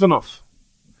progressive enough.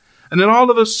 And then all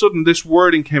of a sudden this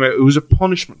wording came out. It was a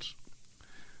punishment.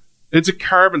 It's a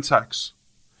carbon tax.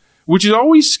 Which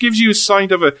always gives you a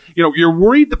sign of you're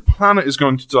worried the planet is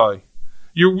going to die.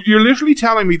 You're literally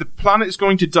telling me the planet is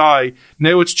going to die.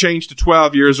 Now it's changed to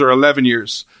 12 years or 11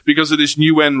 years because of this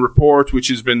UN report, which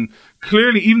has been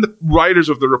clearly, even the writers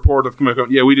of the report have come out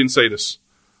going, yeah, we didn't say this.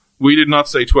 We did not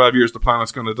say 12 years the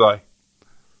planet's going to die.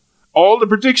 All the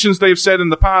predictions they've said in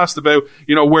the past about,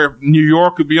 where New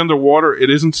York could be underwater, it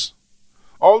isn't.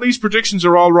 All these predictions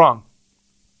are all wrong.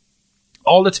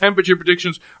 All the temperature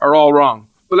predictions are all wrong.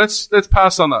 But let's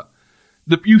pass on that.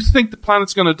 You think the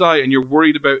planet's going to die and you're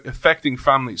worried about affecting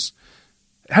families.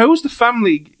 How is the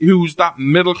family who's that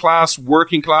middle class,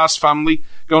 working class family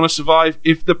going to survive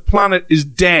if the planet is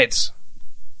dead?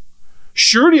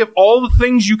 Surely of all the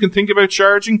things you can think about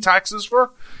charging taxes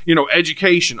for,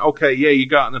 education, okay, yeah, you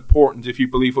got an important if you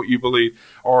believe what you believe,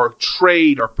 or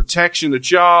trade, or protection of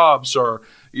jobs, or,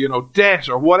 debt,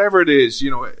 or whatever it is,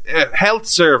 health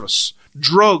service,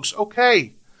 drugs,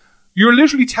 okay. You're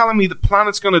literally telling me the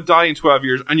planet's going to die in 12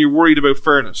 years and you're worried about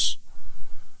fairness.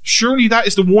 Surely that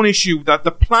is the one issue, that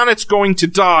the planet's going to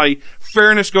die,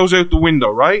 fairness goes out the window,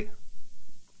 right?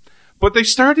 But they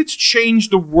started to change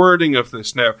the wording of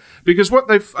this now. Because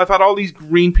I've had all these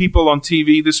green people on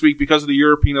TV this week because of the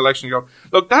European election go,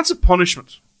 look, that's a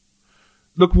punishment.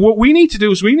 Look, what we need to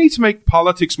do is we need to make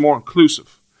politics more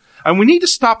inclusive. And we need to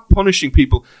stop punishing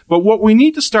people. But what we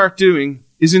need to start doing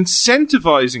is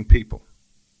incentivizing people.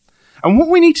 And what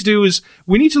we need to do is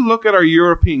we need to look at our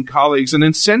European colleagues and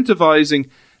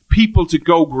incentivizing people to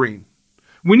go green.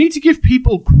 We need to give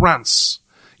people grants,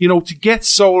 to get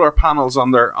solar panels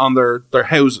on their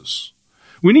houses.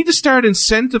 We need to start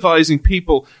incentivizing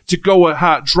people to go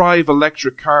drive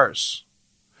electric cars.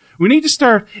 We need to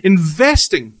start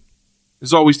investing,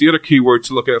 is always the other key word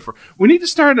to look out for. We need to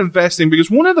start investing, because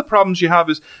one of the problems you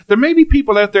have is there may be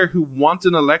people out there who want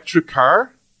an electric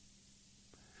car,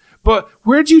 but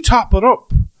where do you top it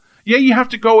up? Yeah, you have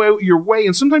to go out your way,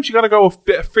 and sometimes you got to go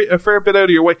a fair bit out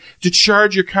of your way to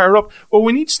charge your car up. What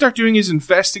we need to start doing is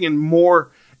investing in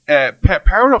more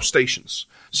power-up stations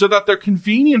so that they're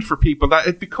convenient for people, that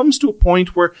it becomes to a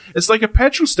point where it's like a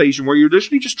petrol station where you're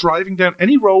literally just driving down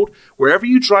any road, wherever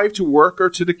you drive to work or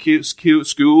to the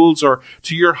schools or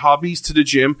to your hobbies, to the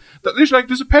gym, that there's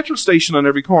a petrol station on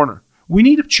every corner. We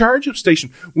need a charge-up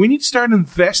station. We need to start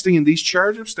investing in these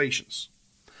charge-up stations.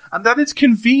 And that it's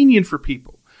convenient for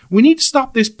people. We need to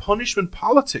stop this punishment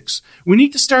politics. We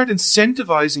need to start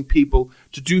incentivizing people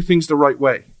to do things the right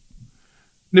way.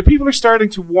 Now, people are starting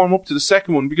to warm up to the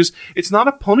second one because it's not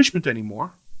a punishment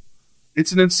anymore.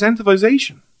 It's an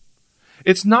incentivization.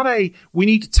 It's not we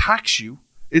need to tax you.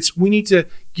 It's we need to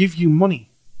give you money.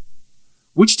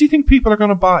 Which do you think people are going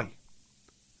to buy?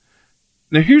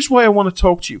 Now, here's why I want to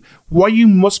talk to you. Why you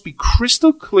must be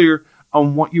crystal clear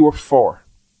on what you are for.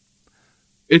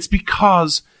 It's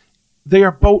because they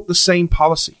are both the same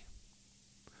policy,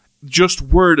 just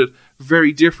worded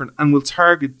very different and will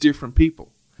target different people.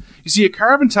 You see, a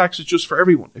carbon tax is just for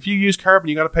everyone. If you use carbon,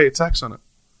 you got to pay a tax on it.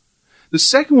 The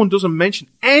second one doesn't mention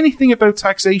anything about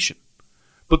taxation,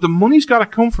 but the money's got to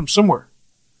come from somewhere.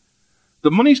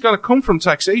 The money's got to come from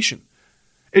taxation.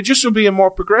 It just will be a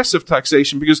more progressive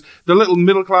taxation because the little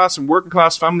middle class and working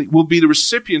class family will be the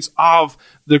recipients of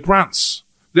the grants.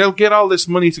 They'll get all this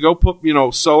money to go put,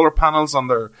 solar panels on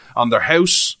their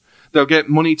house. They'll get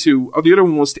money the other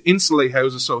one was to insulate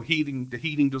houses so the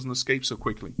heating doesn't escape so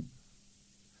quickly.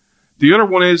 The other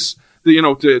one is the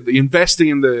investing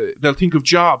in they'll think of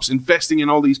jobs, investing in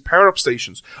all these power-up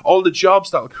stations, all the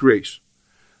jobs that'll create.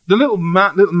 The little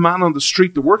man on the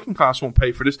street, the working class won't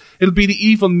pay for this. It'll be the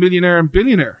evil millionaire and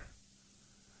billionaire.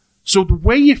 So the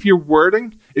way, if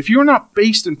you're not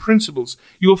based in principles,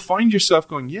 you'll find yourself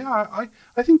going, yeah,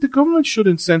 I think the government should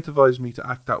incentivize me to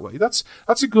act that way. That's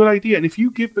a good idea. And if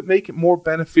you make it more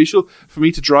beneficial for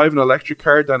me to drive an electric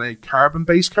car than a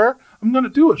carbon-based car, I'm going to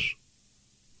do it.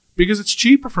 Because it's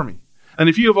cheaper for me. And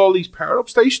if you have all these power-up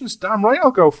stations, damn right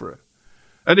I'll go for it.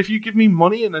 And if you give me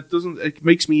money and it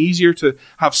makes me easier to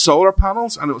have solar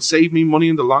panels and it will save me money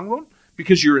in the long run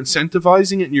because you're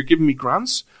incentivizing it and you're giving me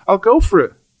grants, I'll go for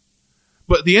it.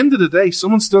 But at the end of the day,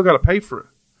 someone's still got to pay for it.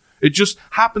 It just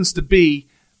happens to be,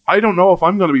 I don't know if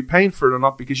I'm going to be paying for it or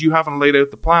not because you haven't laid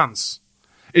out the plans.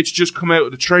 It's just come out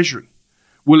of the treasury.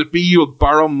 Will it be you'll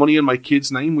borrow money in my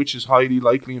kid's name, which is highly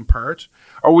likely in part?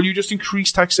 Or will you just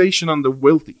increase taxation on the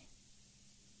wealthy?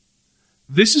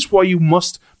 This is why you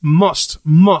must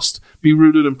be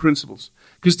rooted in principles.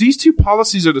 Because these two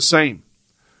policies are the same.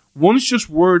 One's just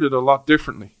worded a lot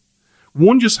differently.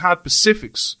 One just had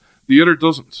specifics, the other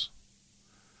doesn't.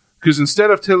 Because instead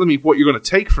of telling me what you're going to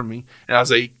take from me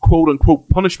as a quote-unquote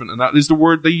punishment, and that is the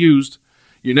word they used,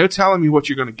 you're now telling me what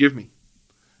you're going to give me.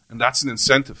 And that's an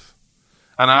incentive.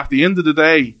 And at the end of the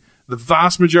day, the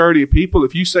vast majority of people,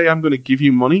 if you say I'm going to give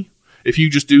you money, if you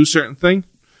just do a certain thing,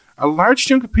 a large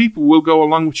chunk of people will go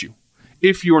along with you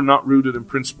if you're not rooted in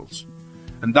principles.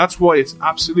 And that's why it's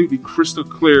absolutely crystal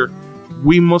clear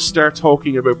we must start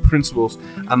talking about principles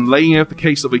and laying out the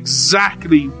case of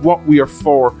exactly what we are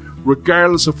for,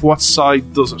 regardless of what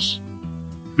side does it.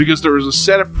 Because there is a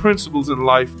set of principles in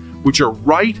life which are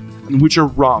right and which are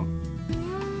wrong,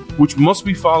 which must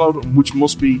be followed and which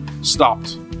must be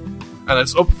stopped. And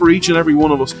it's up for each and every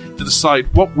one of us to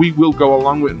decide what we will go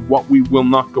along with and what we will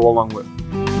not go along with.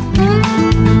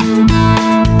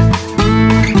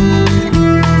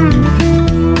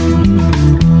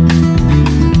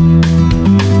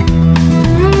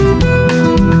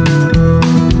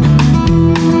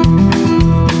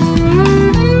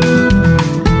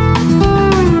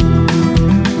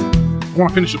 I want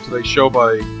to finish up today's show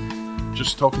by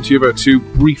just talking to you about two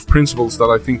brief principles that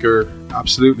I think are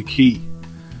absolutely key.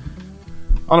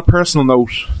 On a personal note,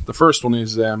 the first one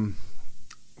is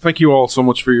thank you all so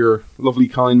much for your lovely,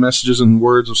 kind messages and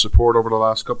words of support over the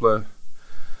last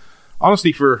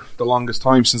honestly, for the longest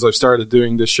time since I've started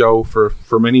doing this show, for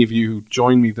many of you who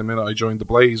joined me the minute I joined the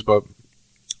Blaze, but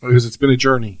because it's been a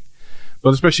journey.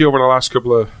 But especially over the last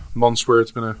couple of months where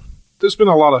there's been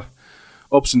a lot of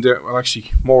ups and downs, well, actually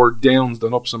more downs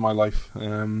than ups in my life.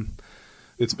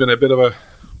 It's been a bit of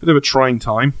a trying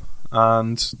time,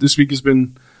 and this week has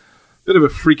been a bit of a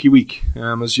freaky week.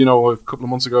 As you know, a couple of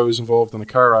months ago I was involved in a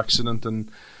car accident and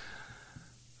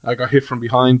I got hit from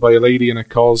behind by a lady, and it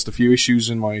caused a few issues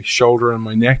in my shoulder and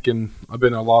my neck, and I've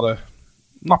been a lot of,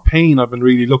 not pain, I've been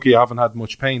really lucky, I haven't had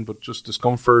much pain, but just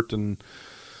discomfort and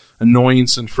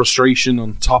annoyance and frustration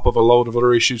on top of a load of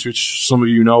other issues which some of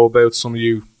you know about, some of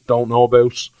you don't know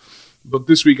about. But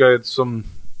this week I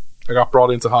got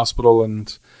brought into hospital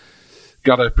and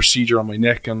got a procedure on my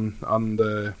neck and on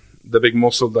the big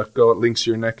muscle that links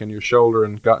your neck and your shoulder,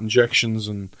 and got injections,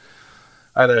 and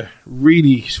I had a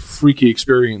really freaky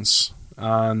experience.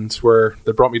 and where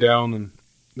they brought me down, and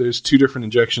there's 2 different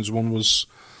injections. One was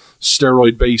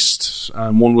steroid based,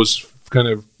 and one was kind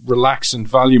of relaxant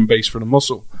Valium based for the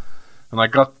muscle. And I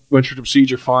went through the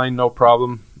procedure fine, no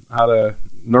problem.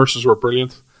 Nurses were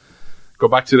brilliant. Go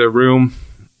back to their room,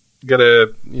 get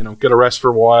a rest for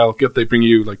a while. They bring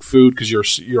you like food because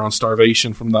you're on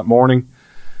starvation from that morning.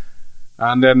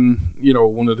 And then,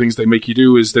 one of the things they make you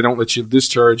do is they don't let you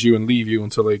discharge you and leave you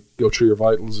until they go through your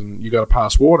vitals, and you got to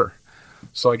pass water.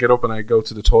 So I get up and I go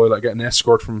to the toilet. I get an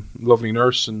escort from a lovely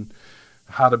nurse, and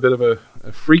had a bit of a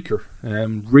freaker,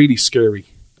 really scary.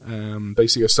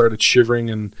 Basically, I started shivering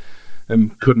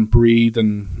and couldn't breathe,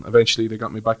 and eventually they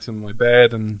got me back to my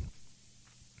bed, and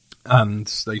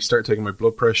they started taking my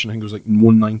blood pressure. I think it was like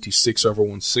 196 over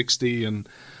 160, and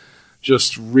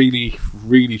just really,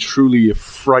 really, truly a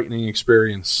frightening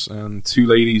experience. And 2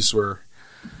 ladies were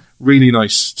really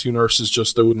nice. 2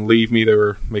 nurses, they wouldn't leave me. They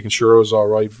were making sure I was all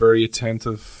right. Very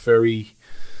attentive, very,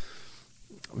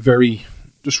 very,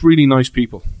 just really nice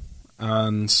people.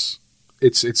 And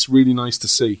it's really nice to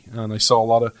see. And I saw a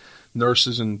lot of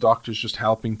nurses and doctors just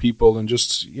helping people, and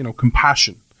just,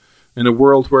 compassion. In a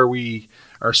world where we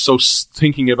are so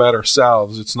thinking about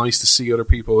ourselves, it's nice to see other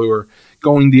people who are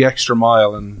going the extra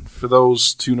mile. And for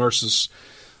those 2 nurses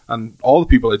and all the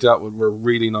people I dealt with were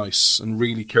really nice and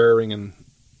really caring, and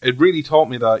it really taught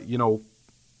me that,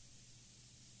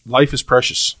 life is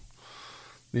precious.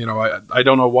 I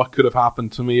don't know what could have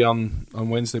happened to me on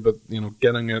Wednesday, but,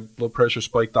 getting a blood pressure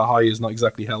spike that high is not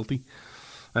exactly healthy.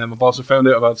 I've also found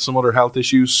out about some other health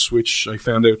issues, which I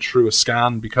found out through a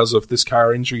scan because of this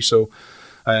car injury. So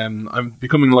I'm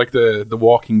becoming like the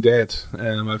Walking Dead.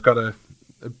 I've got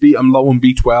I'm low in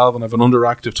B12, and I have an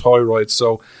underactive thyroid.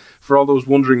 So for all those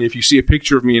wondering, if you see a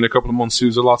picture of me in a couple of months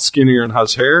who's a lot skinnier and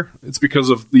has hair, it's because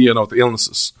of the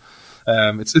illnesses.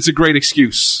 It's a great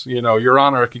excuse. Your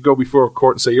Honor, I could go before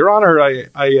court and say, Your Honor, it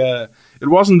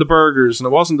wasn't the burgers and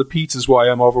it wasn't the pizzas why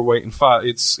I'm overweight and fat.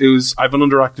 I have an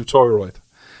underactive thyroid.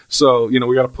 So,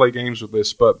 we got to play games with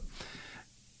this, but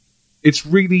it's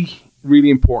really, really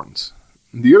important.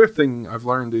 And the other thing I've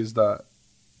learned is that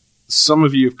some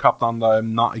of you have copped on that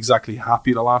I'm not exactly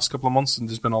happy the last couple of months, and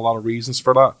there's been a lot of reasons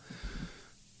for that.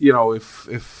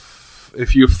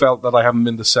 If you felt that I haven't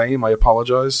been the same, I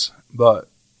apologize. But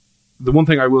the one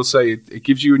thing I will say, it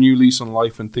gives you a new lease on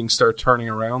life, and things start turning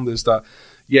around, is that,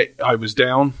 yeah, I was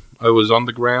down, I was on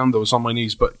the ground, I was on my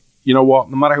knees, but you know what?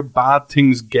 No matter how bad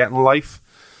things get in life,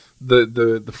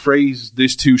 the phrase,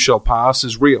 this too shall pass,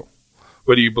 is real.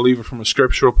 Whether you believe it from a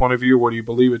scriptural point of view, or whether you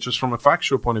believe it just from a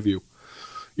factual point of view.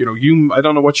 I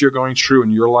don't know what you're going through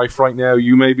in your life right now.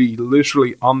 You may be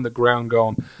literally on the ground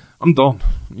going, I'm done.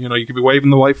 You could be waving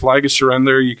the white flag of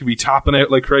surrender. You could be tapping out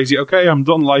like crazy. Okay, I'm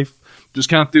done life. Just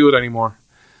can't do it anymore.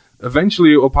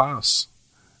 Eventually it will pass.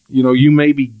 You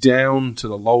may be down to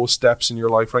the lowest depths in your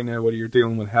life right now, whether you're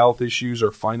dealing with health issues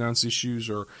or finance issues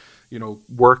or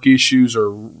work issues or,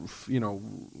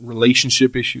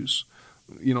 relationship issues.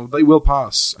 They will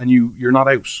pass, and you're not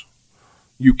out.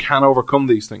 You can overcome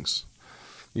these things.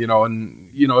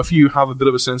 If you have a bit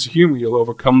of a sense of humor, you'll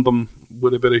overcome them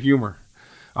with a bit of humor.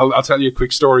 I'll tell you a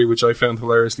quick story, which I found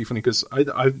hilariously funny, because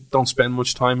I don't spend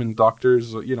much time in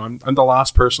doctors. I'm the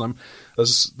last person.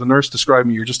 As the nurse described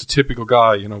me, you're just a typical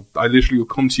guy. I literally will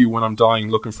come to you when I'm dying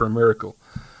looking for a miracle.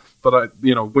 But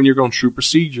when you're going through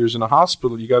procedures in a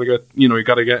hospital, you got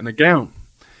to get in a gown.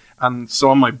 And so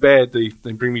on my bed, they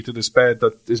bring me to this bed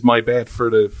that is my bed for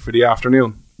the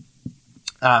afternoon.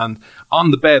 And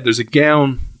on the bed, there's a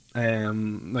gown,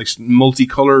 like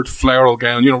multicolored floral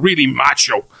gown, really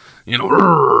macho, and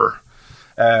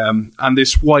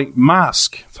this white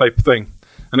mask type thing.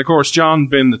 And of course, John,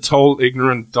 being the total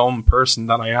ignorant, dumb person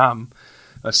that I am,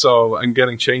 so I'm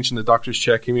getting changed, and the doctor's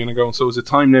checking me, and I'm going, so is it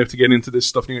time now to get into this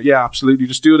stuff? And you go, yeah, absolutely.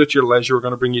 Just do it at your leisure. We're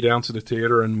going to bring you down to the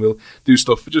theatre, and we'll do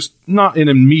stuff, but just not in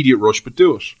an immediate rush, but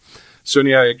do it. So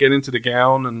yeah, I get into the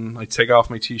gown, and I take off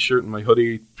my t-shirt and my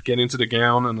hoodie, get into the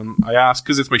gown, and I ask,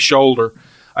 because it's my shoulder,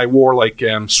 I wore like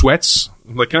sweats.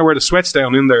 Like, can I wear the sweats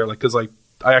down in there? Like, because I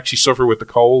actually suffer with the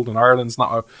cold, and Ireland's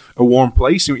not a warm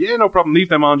place. And yeah, no problem, leave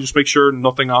them on, just make sure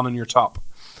nothing on in your top.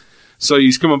 So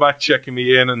he's coming back, checking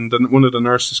me in, and then one of the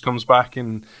nurses comes back,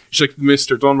 and she's like,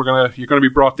 Mr. Dunn, you're going to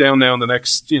be brought down now in the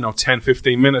next, 10,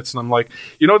 15 minutes. And I'm like,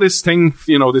 this thing,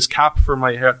 this cap for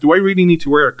my hair, do I really need to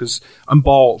wear it? Because I'm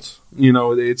bald.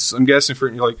 I'm guessing for,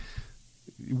 you're like,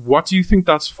 what do you think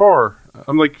that's for?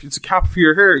 I'm like, it's a cap for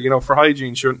your hair, for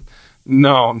hygiene. She went,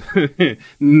 no,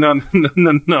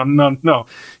 no.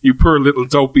 You poor little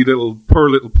dopey poor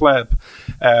little pleb.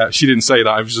 She didn't say that.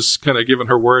 I was just kind of giving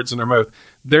her words in her mouth.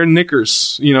 They're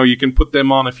knickers. You can put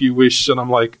them on if you wish. And I'm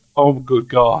like, oh, good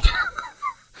God.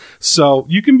 So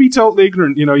you can be totally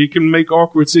ignorant. You can make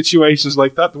awkward situations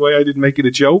like that the way I did make it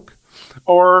a joke.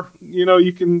 Or,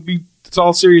 you can be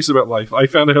all serious about life. I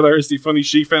found it hilariously funny.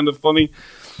 She found it funny.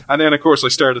 And then, of course, I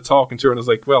started talking to her and I was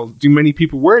like, well, do many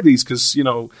people wear these? Because,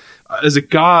 as a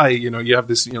guy, you have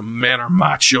this, men are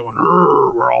macho and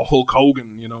we're all Hulk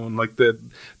Hogan, and like the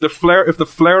flare, if the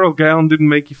flannel gown didn't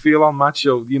make you feel all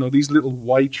macho, these little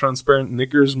white transparent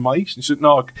knickers might. And she said,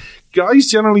 no, guys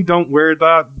generally don't wear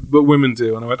that, but women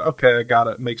do. And I went, okay, I got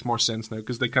it. It makes more sense now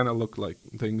because they kind of look like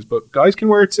things, but guys can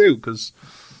wear it too because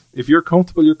if you're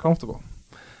comfortable, you're comfortable.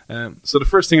 So the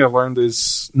first thing I've learned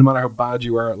is no matter how bad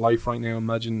you are at life right now,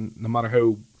 imagine no matter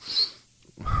how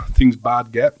things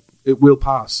bad get, it will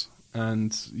pass.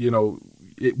 And,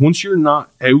 once you're not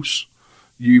out,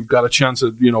 you've got a chance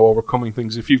of, overcoming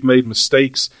things. If you've made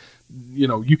mistakes,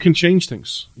 you can change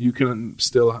things. You can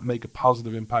still make a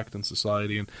positive impact in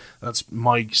society. And that's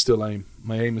my still aim.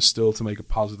 My aim is still to make a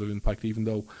positive impact, even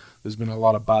though there's been a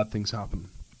lot of bad things happen.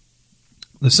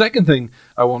 The second thing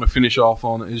I want to finish off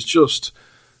on is just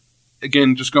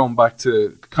going back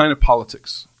to kind of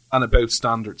politics and about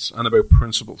standards and about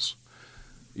principles.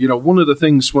 One of the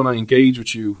things when I engage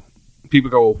with you,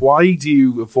 people go, why do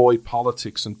you avoid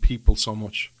politics and people so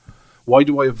much? Why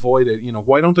do I avoid it?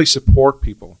 Why don't I support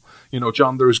people?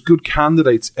 John, there's good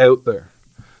candidates out there.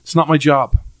 It's not my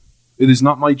job. It is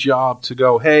not my job to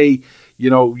go, hey,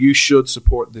 you should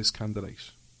support this candidate.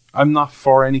 I'm not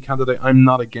for any candidate. I'm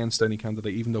not against any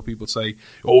candidate, even though people say,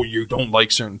 oh, you don't like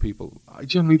certain people. I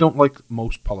generally don't like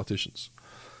most politicians.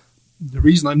 The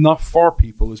reason I'm not for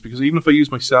people is because even if I use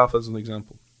myself as an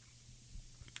example,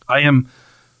 I don't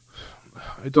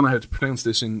know how to pronounce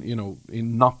this in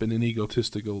not being an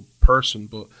egotistical person,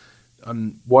 but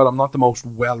while I'm not the most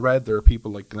well-read, there are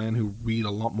people like Glenn who read a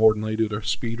lot more than I do. They're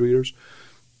speed readers.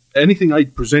 Anything I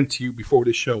present to you before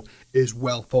this show is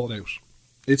well thought out.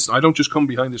 I don't just come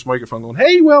behind this microphone going,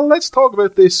 hey, well, let's talk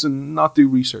about this and not do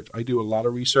research. I do a lot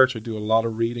of research. I do a lot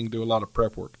of reading, do a lot of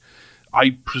prep work.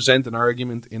 I present an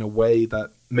argument in a way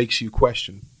that makes you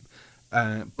question.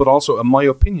 But also, in my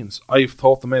opinions, I've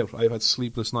thought them out. I've had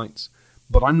sleepless nights.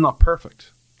 But I'm not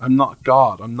perfect. I'm not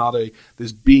God. I'm not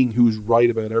this being who's right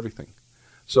about everything.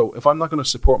 So if I'm not going to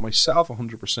support myself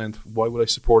 100%, why would I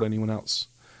support anyone else?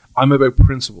 I'm about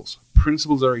principles.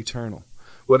 Principles are eternal.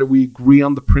 Whether we agree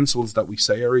on the principles that we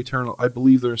say are eternal, I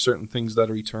believe there are certain things that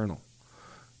are eternal.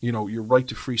 Your right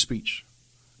to free speech.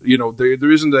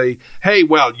 There isn't a, hey,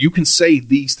 well, you can say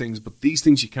these things, but these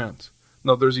things you can't.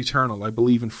 No, there's eternal. I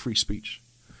believe in free speech.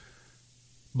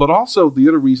 But also, the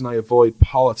other reason I avoid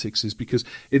politics is because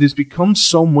it has become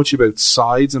so much about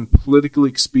sides and political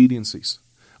expediencies.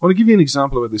 I want to give you an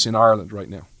example of this in Ireland right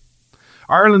now.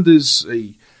 Ireland is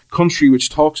a country which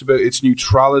talks about its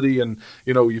neutrality, and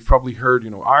you've probably heard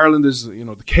Ireland is the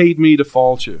Céad Míle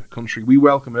Fáilte country. We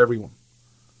welcome everyone.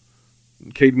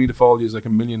 Céad Míle Fáilte is like a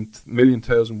million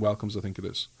thousand welcomes, I think it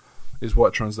is what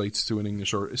it translates to in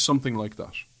English, or is something like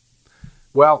that.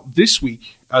 Well, this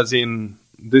week, as in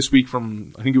this week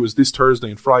from, I think it was this Thursday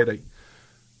and Friday,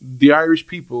 the Irish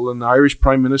people and the Irish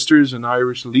prime ministers and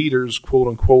Irish leaders, quote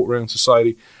unquote, around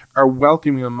society are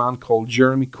welcoming a man called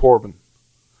Jeremy Corbyn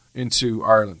into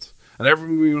Ireland. And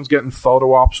everyone's getting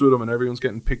photo ops with him and everyone's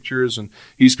getting pictures and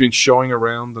he's been showing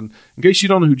around. And in case you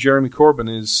don't know who Jeremy Corbyn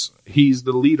is, he's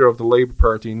the leader of the Labour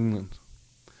Party in England.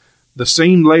 The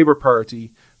same Labour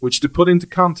Party which, to put into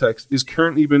context, is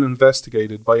currently being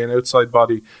investigated by an outside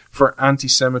body for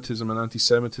anti-Semitism and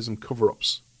anti-Semitism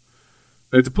cover-ups.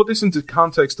 Now, to put this into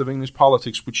context of English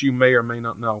politics, which you may or may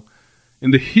not know, in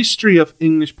the history of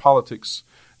English politics,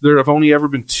 there have only ever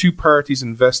been two parties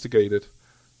investigated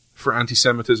for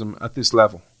anti-Semitism at this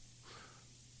level.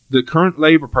 The current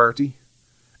Labour Party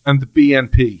and the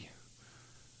BNP.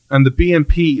 And the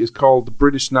BNP is called the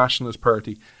British Nationalist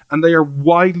Party. And they are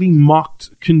widely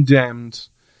mocked, condemned,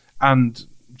 and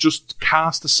just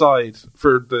cast aside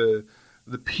for the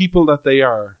people that they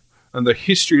are and the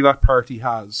history that party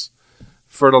has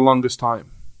for the longest time.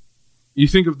 You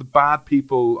think of the bad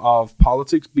people of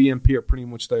politics, BNP are pretty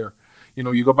much there. You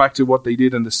know, you go back to what they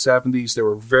did in the 70s, they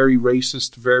were very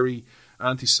racist, very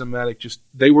anti-Semitic,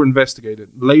 they were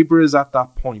investigated. Labour is at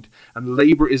that point, and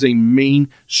Labour is a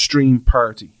mainstream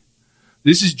party.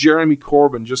 This is Jeremy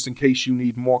Corbyn, just in case you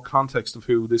need more context of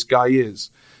who this guy is.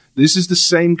 This is the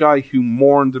same guy who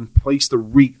mourned and placed a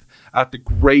wreath at the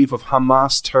grave of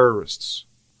Hamas terrorists.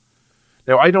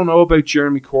 Now, I don't know about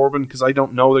Jeremy Corbyn because I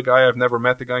don't know the guy. I've never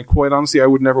met the guy. And quite honestly, I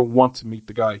would never want to meet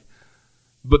the guy.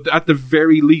 But at the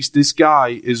very least, this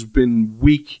guy has been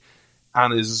weak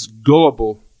and is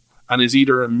gullible and is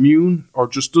either immune or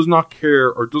just does not care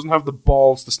or doesn't have the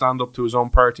balls to stand up to his own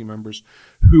party members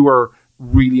who are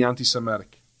really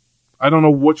anti-Semitic. I don't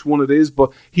know which one it is,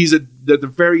 but he's at the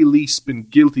very least been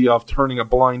guilty of turning a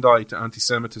blind eye to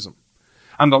anti-Semitism.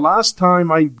 And the last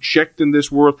time I checked in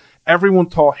this world, everyone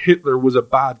thought Hitler was a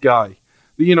bad guy.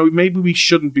 You know, maybe we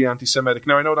shouldn't be anti-Semitic.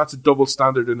 Now, I know that's a double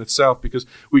standard in itself, because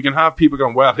we can have people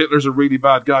going, well, Hitler's a really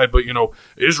bad guy, but, you know,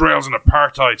 Israel's an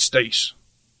apartheid state.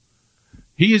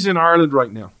 He is in Ireland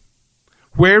right now.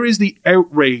 Where is the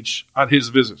outrage at his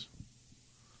visit?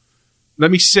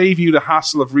 Let me save you the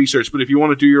hassle of research, but if you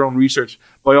want to do your own research,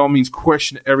 by all means,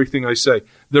 question everything I say.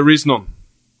 There is none.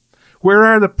 Where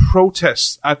are the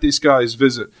protests at this guy's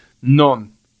visit?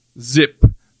 None. Zip.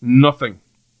 Nothing.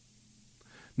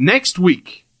 Next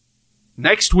week,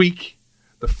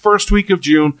 the first week of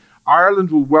June,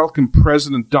 Ireland will welcome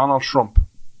President Donald Trump.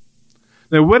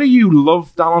 Now, whether you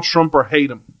love Donald Trump or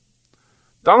hate him,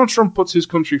 Donald Trump puts his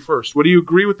country first, whether you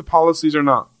agree with the policies or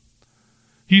not.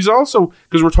 He's also,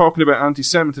 because we're talking about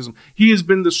anti-Semitism, he has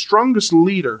been the strongest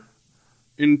leader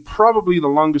in probably the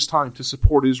longest time to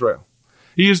support Israel.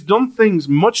 He has done things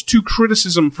much to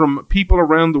criticism from people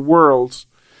around the world,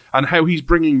 and how he's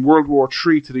bringing World War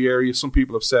III to the area, some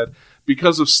people have said,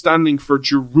 because of standing for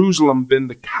Jerusalem being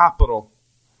the capital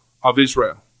of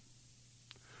Israel.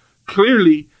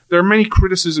 Clearly, there are many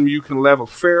criticisms you can level,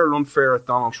 fair or unfair, at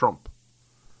Donald Trump.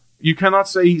 You cannot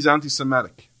say he's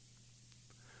anti-Semitic.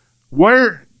 What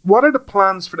are the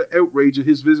plans for the outrage at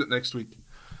his visit next week?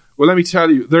 Well, let me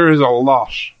tell you, there is a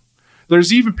lot.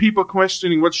 There's even people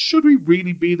questioning, well, should we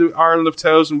really be the Ireland of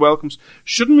 1,000 welcomes?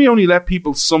 Shouldn't we only let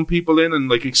some people in and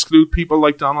exclude people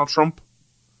like Donald Trump?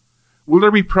 Will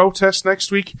there be protests next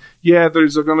week? Yeah,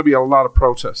 there's going to be a lot of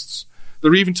protests.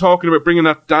 They're even talking about bringing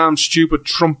that damn stupid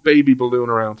Trump baby balloon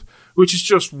around, which is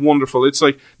just wonderful. It's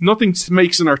like nothing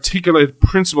makes an articulate,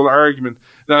 principled argument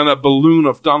than a balloon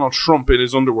of Donald Trump in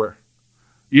his underwear.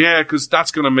 Yeah, because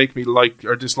that's going to make me like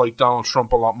or dislike Donald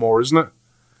Trump a lot more, isn't it?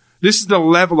 This is the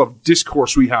level of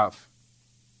discourse we have.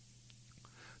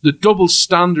 The double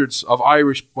standards of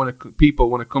Irish people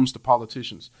when it comes to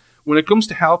politicians. When it comes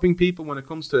to helping people, when it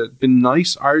comes to being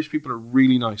nice, Irish people are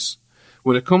really nice.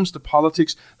 When it comes to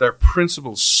politics, their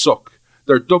principles suck.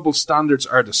 Their double standards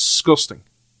are disgusting.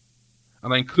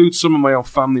 And I include some of my own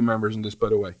family members in this, by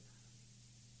the way.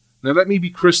 Now let me be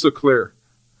crystal clear.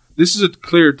 This is a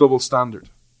clear double standard.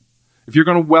 If you're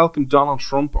going to welcome Donald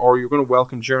Trump or you're going to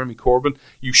welcome Jeremy Corbyn,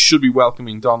 you should be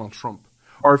welcoming Donald Trump.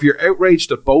 Or if you're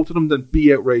outraged at both of them, then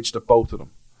be outraged at both of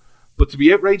them. But to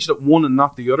be outraged at one and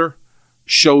not the other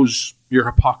shows your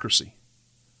hypocrisy.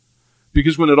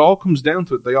 Because when it all comes down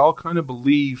to it, they all kind of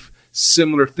believe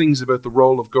similar things about the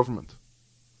role of government.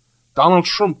 Donald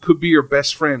Trump could be your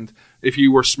best friend if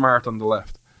you were smart on the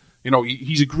left. You know,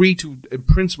 he's agreed to, in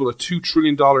principle, a $2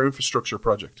 trillion infrastructure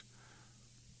project.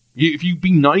 If you'd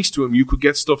be nice to him, you could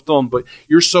get stuff done, but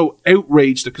you're so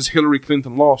outraged that because Hillary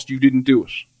Clinton lost, you didn't do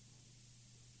it.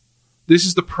 This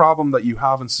is the problem that you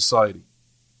have in society.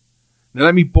 Now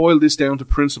let me boil this down to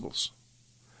principles,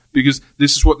 because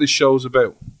this is what this show is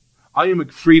about. I am a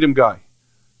freedom guy.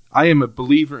 I am a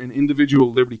believer in individual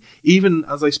liberty. Even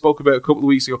as I spoke about a couple of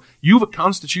weeks ago, you have a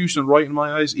constitutional right in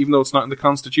my eyes, even though it's not in the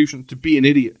Constitution, to be an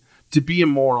idiot, to be a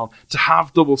moron, to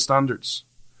have double standards.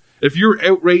 If you're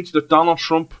outraged at Donald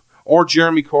Trump or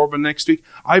Jeremy Corbyn next week,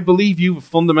 I believe you have a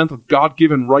fundamental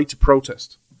God-given right to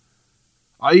protest.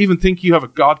 I even think you have a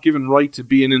God-given right to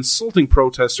be an insulting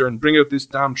protester and bring out this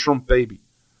damn Trump baby.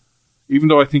 Even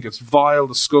though I think it's vile,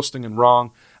 disgusting and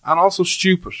wrong, and also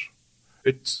stupid.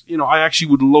 It's, you know, I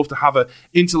actually would love to have an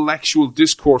intellectual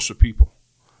discourse with people.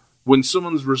 When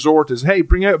someone's resort is, hey,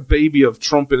 bring out a baby of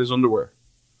Trump in his underwear.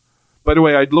 By the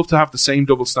way, I'd love to have the same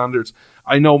double standards.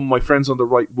 I know my friends on the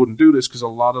right wouldn't do this because a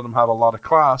lot of them have a lot of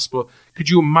class, but could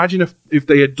you imagine if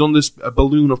they had done this, a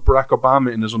balloon of Barack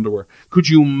Obama in his underwear? Could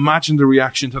you imagine the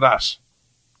reaction to that?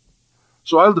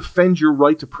 So I'll defend your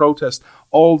right to protest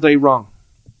all day long.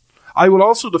 I will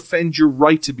also defend your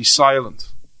right to be silent.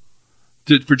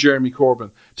 For Jeremy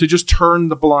Corbyn, to just turn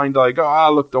the blind eye,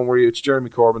 go, look, don't worry, it's Jeremy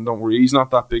Corbyn, don't worry, he's not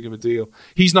that big of a deal.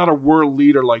 He's not a world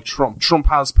leader like Trump. Trump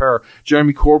has power.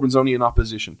 Jeremy Corbyn's only in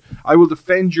opposition. I will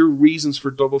defend your reasons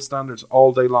for double standards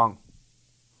all day long.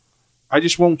 I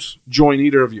just won't join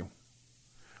either of you.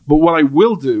 But what I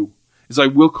will do is I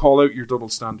will call out your double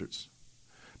standards.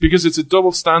 Because it's a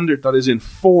double standard that is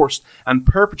enforced and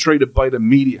perpetrated by the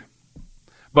media,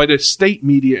 by the state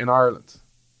media in Ireland.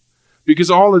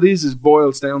 Because all it is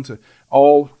boils down to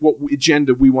all what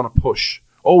agenda we want to push.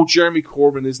 Oh, Jeremy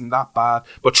Corbyn isn't that bad,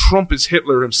 but Trump is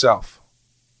Hitler himself.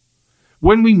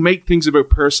 When we make things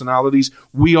about personalities,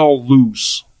 we all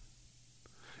lose.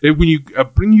 When you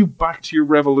bring you back to your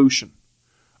revolution,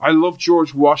 I love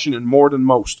George Washington more than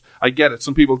most. I get it.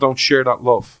 Some people don't share that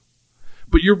love.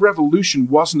 But your revolution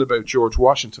wasn't about George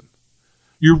Washington.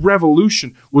 Your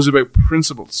revolution was about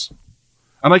principles.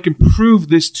 And I can prove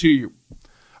this to you.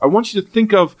 I want you to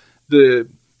think of the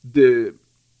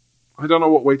I don't know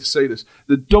what way to say this,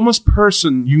 the dumbest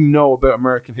person you know about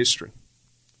American history.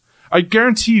 I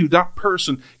guarantee you that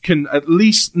person can at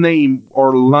least name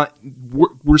or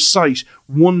recite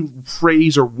one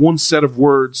phrase or one set of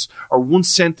words or one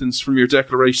sentence from your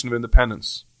Declaration of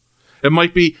Independence. It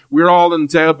might be, we're all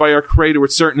endowed by our Creator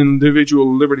with certain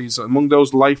individual liberties, among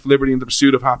those life, liberty, and the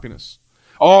pursuit of happiness.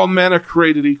 All men are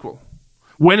created equal,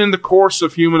 when in the course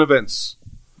of human events.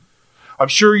 I'm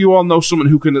sure you all know someone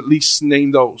who can at least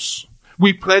name those.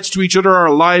 We pledge to each other our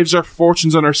lives, our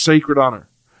fortunes, and our sacred honor.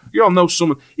 You all know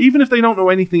someone, even if they don't know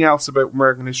anything else about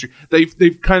American history,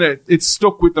 they've kind of, it's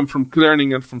stuck with them from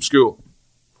learning it from school.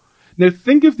 Now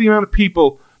think of the amount of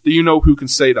people that you know who can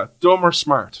say that, dumb or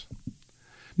smart.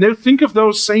 Now think of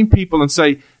those same people and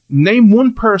say, name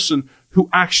one person who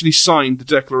actually signed the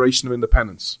Declaration of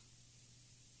Independence.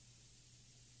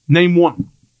 Name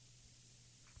one.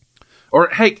 Or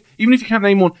heck, even if you can't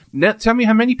name one, tell me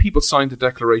how many people signed the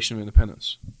Declaration of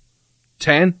Independence.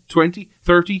 10, 20,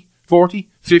 30, 40,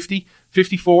 50,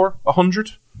 54,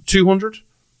 100, 200,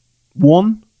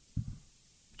 1?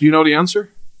 Do you know the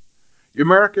answer?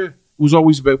 America was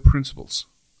always about principles.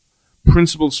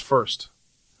 Principles first.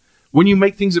 When you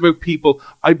make things about people,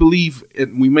 I believe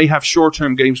we may have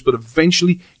short-term games, but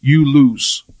eventually you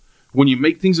lose. When you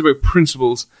make things about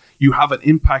principles, you have an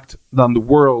impact on the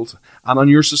world and on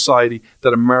your society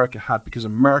that America had, because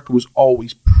America was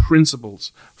always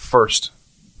principles first.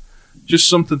 Just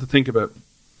something to think about.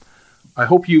 I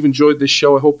hope you've enjoyed this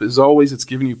show. I hope, as always, it's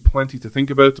given you plenty to think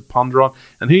about, to ponder on.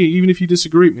 And hey, even if you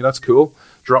disagree with me, that's cool.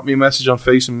 Drop me a message on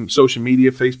social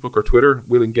media, Facebook or Twitter.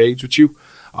 We'll engage with you.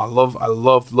 I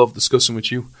love discussing with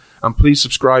you. And please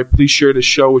subscribe. Please share this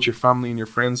show with your family and your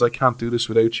friends. I can't do this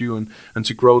without you, and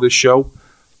to grow this show.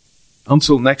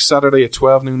 Until next Saturday at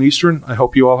 12 noon Eastern, I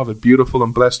hope you all have a beautiful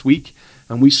and blessed week.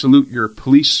 And we salute your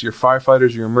police, your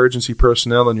firefighters, your emergency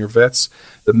personnel, and your vets,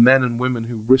 the men and women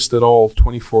who risked it all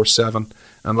 24/7.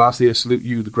 And lastly, I salute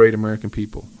you, the great American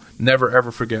people. Never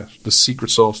ever forget the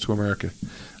secret sauce to America.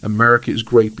 America is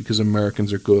great because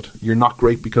Americans are good. You're not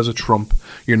great because of Trump.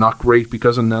 You're not great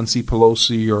because of Nancy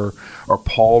Pelosi or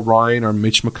Paul Ryan or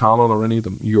Mitch McConnell or any of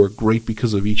them. You are great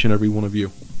because of each and every one of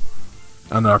you.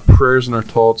 And our prayers and our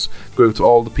thoughts go out to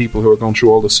all the people who are going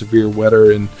through all the severe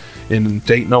weather in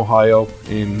Dayton, Ohio,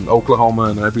 in Oklahoma,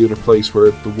 and every other place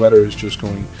where the weather is just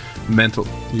going mental.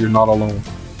 You're not alone.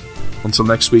 Until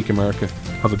next week, America,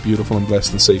 have a beautiful and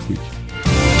blessed and safe week.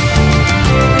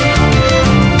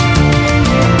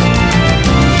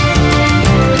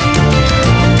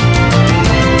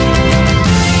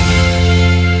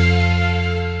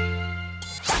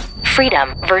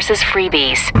 Freedom versus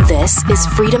freebies. This is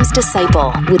Freedom's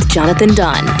Disciple with Jonathan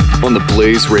Dunn on the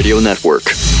Blaze Radio Network.